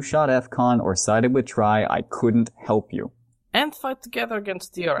if you shot FCON or sided with Try, I couldn't help you. And fight together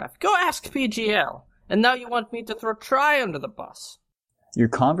against DRF. Go ask PGL. And now you want me to throw Try under the bus. Your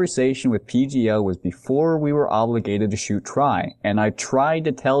conversation with PGL was before we were obligated to shoot Try, and I tried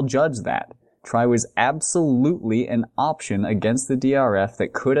to tell Judge that. Try was absolutely an option against the DRF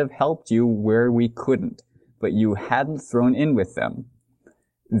that could have helped you where we couldn't, but you hadn't thrown in with them.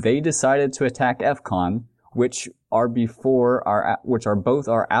 They decided to attack FCON, which are both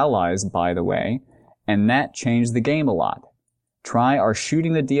our allies, by the way, And that changed the game a lot. Try our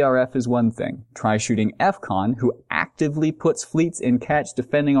shooting the DRF is one thing. Try shooting FCON, who actively puts fleets in catch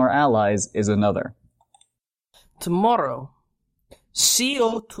defending our allies, is another. Tomorrow,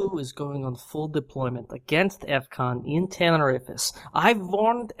 CO2 is going on full deployment against FCON in Tenerife. I've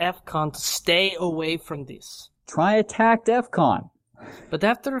warned FCON to stay away from this. Try attacked FCON. But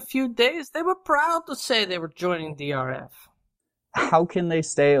after a few days, they were proud to say they were joining DRF. How can they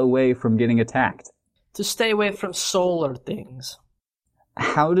stay away from getting attacked? To stay away from solar things.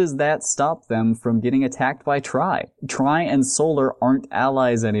 How does that stop them from getting attacked by Tri? Tri and Solar aren't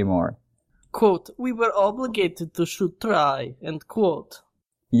allies anymore. Quote, we were obligated to shoot Tri, end quote.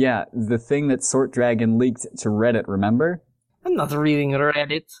 Yeah, the thing that Sort Dragon leaked to Reddit, remember? I'm not reading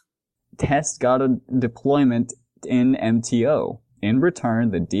Reddit. Test got a deployment in MTO. In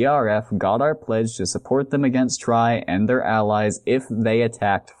return, the DRF got our pledge to support them against Tri and their allies if they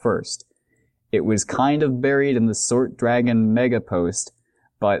attacked first. It was kind of buried in the Sort Dragon mega post,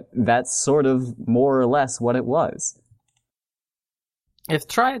 but that's sort of more or less what it was. If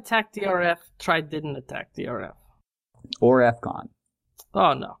Tri attacked DRF, Tri didn't attack DRF. Or FCON.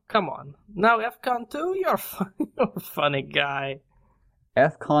 Oh no, come on. Now FCON too? You're a funny guy.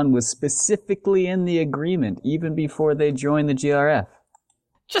 FCON was specifically in the agreement even before they joined the GRF.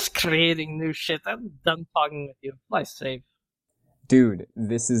 Just creating new shit. I'm done talking with you. Fly safe. Dude,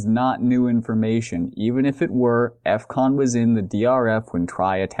 this is not new information. Even if it were, FCON was in the DRF when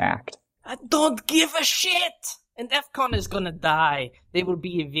Tri attacked. I don't give a shit! And FCON is gonna die. They will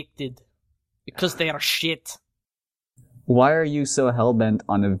be evicted. Because they are shit. Why are you so hellbent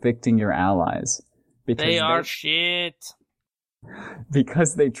on evicting your allies? Because they are shit.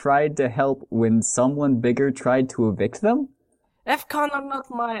 Because they tried to help when someone bigger tried to evict them? FCON are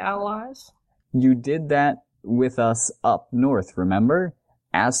not my allies. You did that with us up north, remember?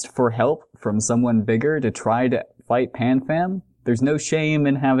 Asked for help from someone bigger to try to fight PanFam? There's no shame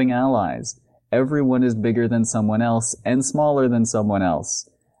in having allies. Everyone is bigger than someone else and smaller than someone else.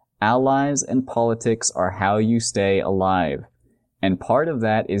 Allies and politics are how you stay alive. And part of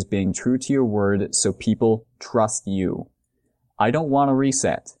that is being true to your word so people trust you. I don't want to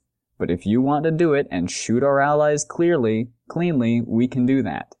reset, but if you want to do it and shoot our allies cleanly, we can do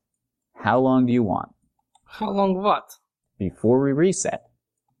that. How long do you want? How long what? Before we reset.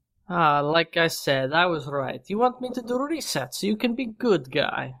 Like I said, I was right. You want me to do a reset so you can be good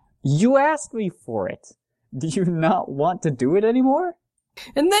guy. You asked me for it. Do you not want to do it anymore?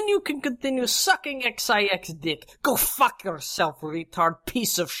 And then you can continue sucking XIX dick. Go fuck yourself, retard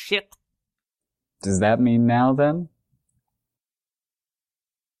piece of shit. Does that mean now then?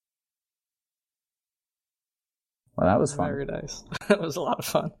 Well, that was fun. Very nice. That was a lot of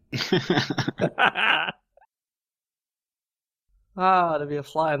fun. To be a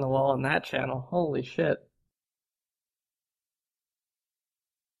fly on the wall on that channel. Holy shit.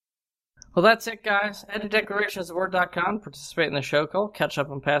 Well, that's it, guys. Head to declarationsofwar.com, participate in the show call, catch up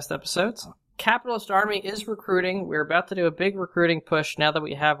on past episodes. Capitalist Army is recruiting. We're about to do a big recruiting push now that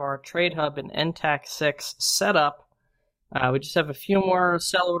we have our trade hub in NTAC 6 set up. We just have a few more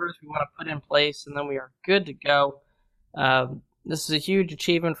sell orders we want to put in place, and then we are good to go. This is a huge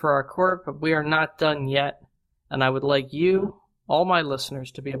achievement for our corp, but we are not done yet, and I would like you, all my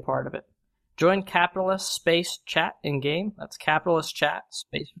listeners, to be a part of it. Join Capitalist Space Chat in-game. That's Capitalist Chat,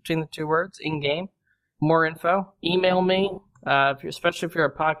 space between the two words, in-game. More info, email me. Especially if you're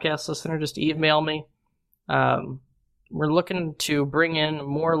a podcast listener, just email me. We're looking to bring in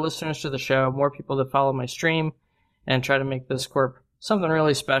more listeners to the show, more people that follow my stream, and try to make this corp something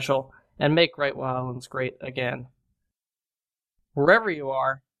really special and make Right Wildlands great again. Wherever you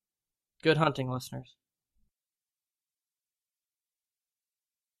are, good hunting, listeners.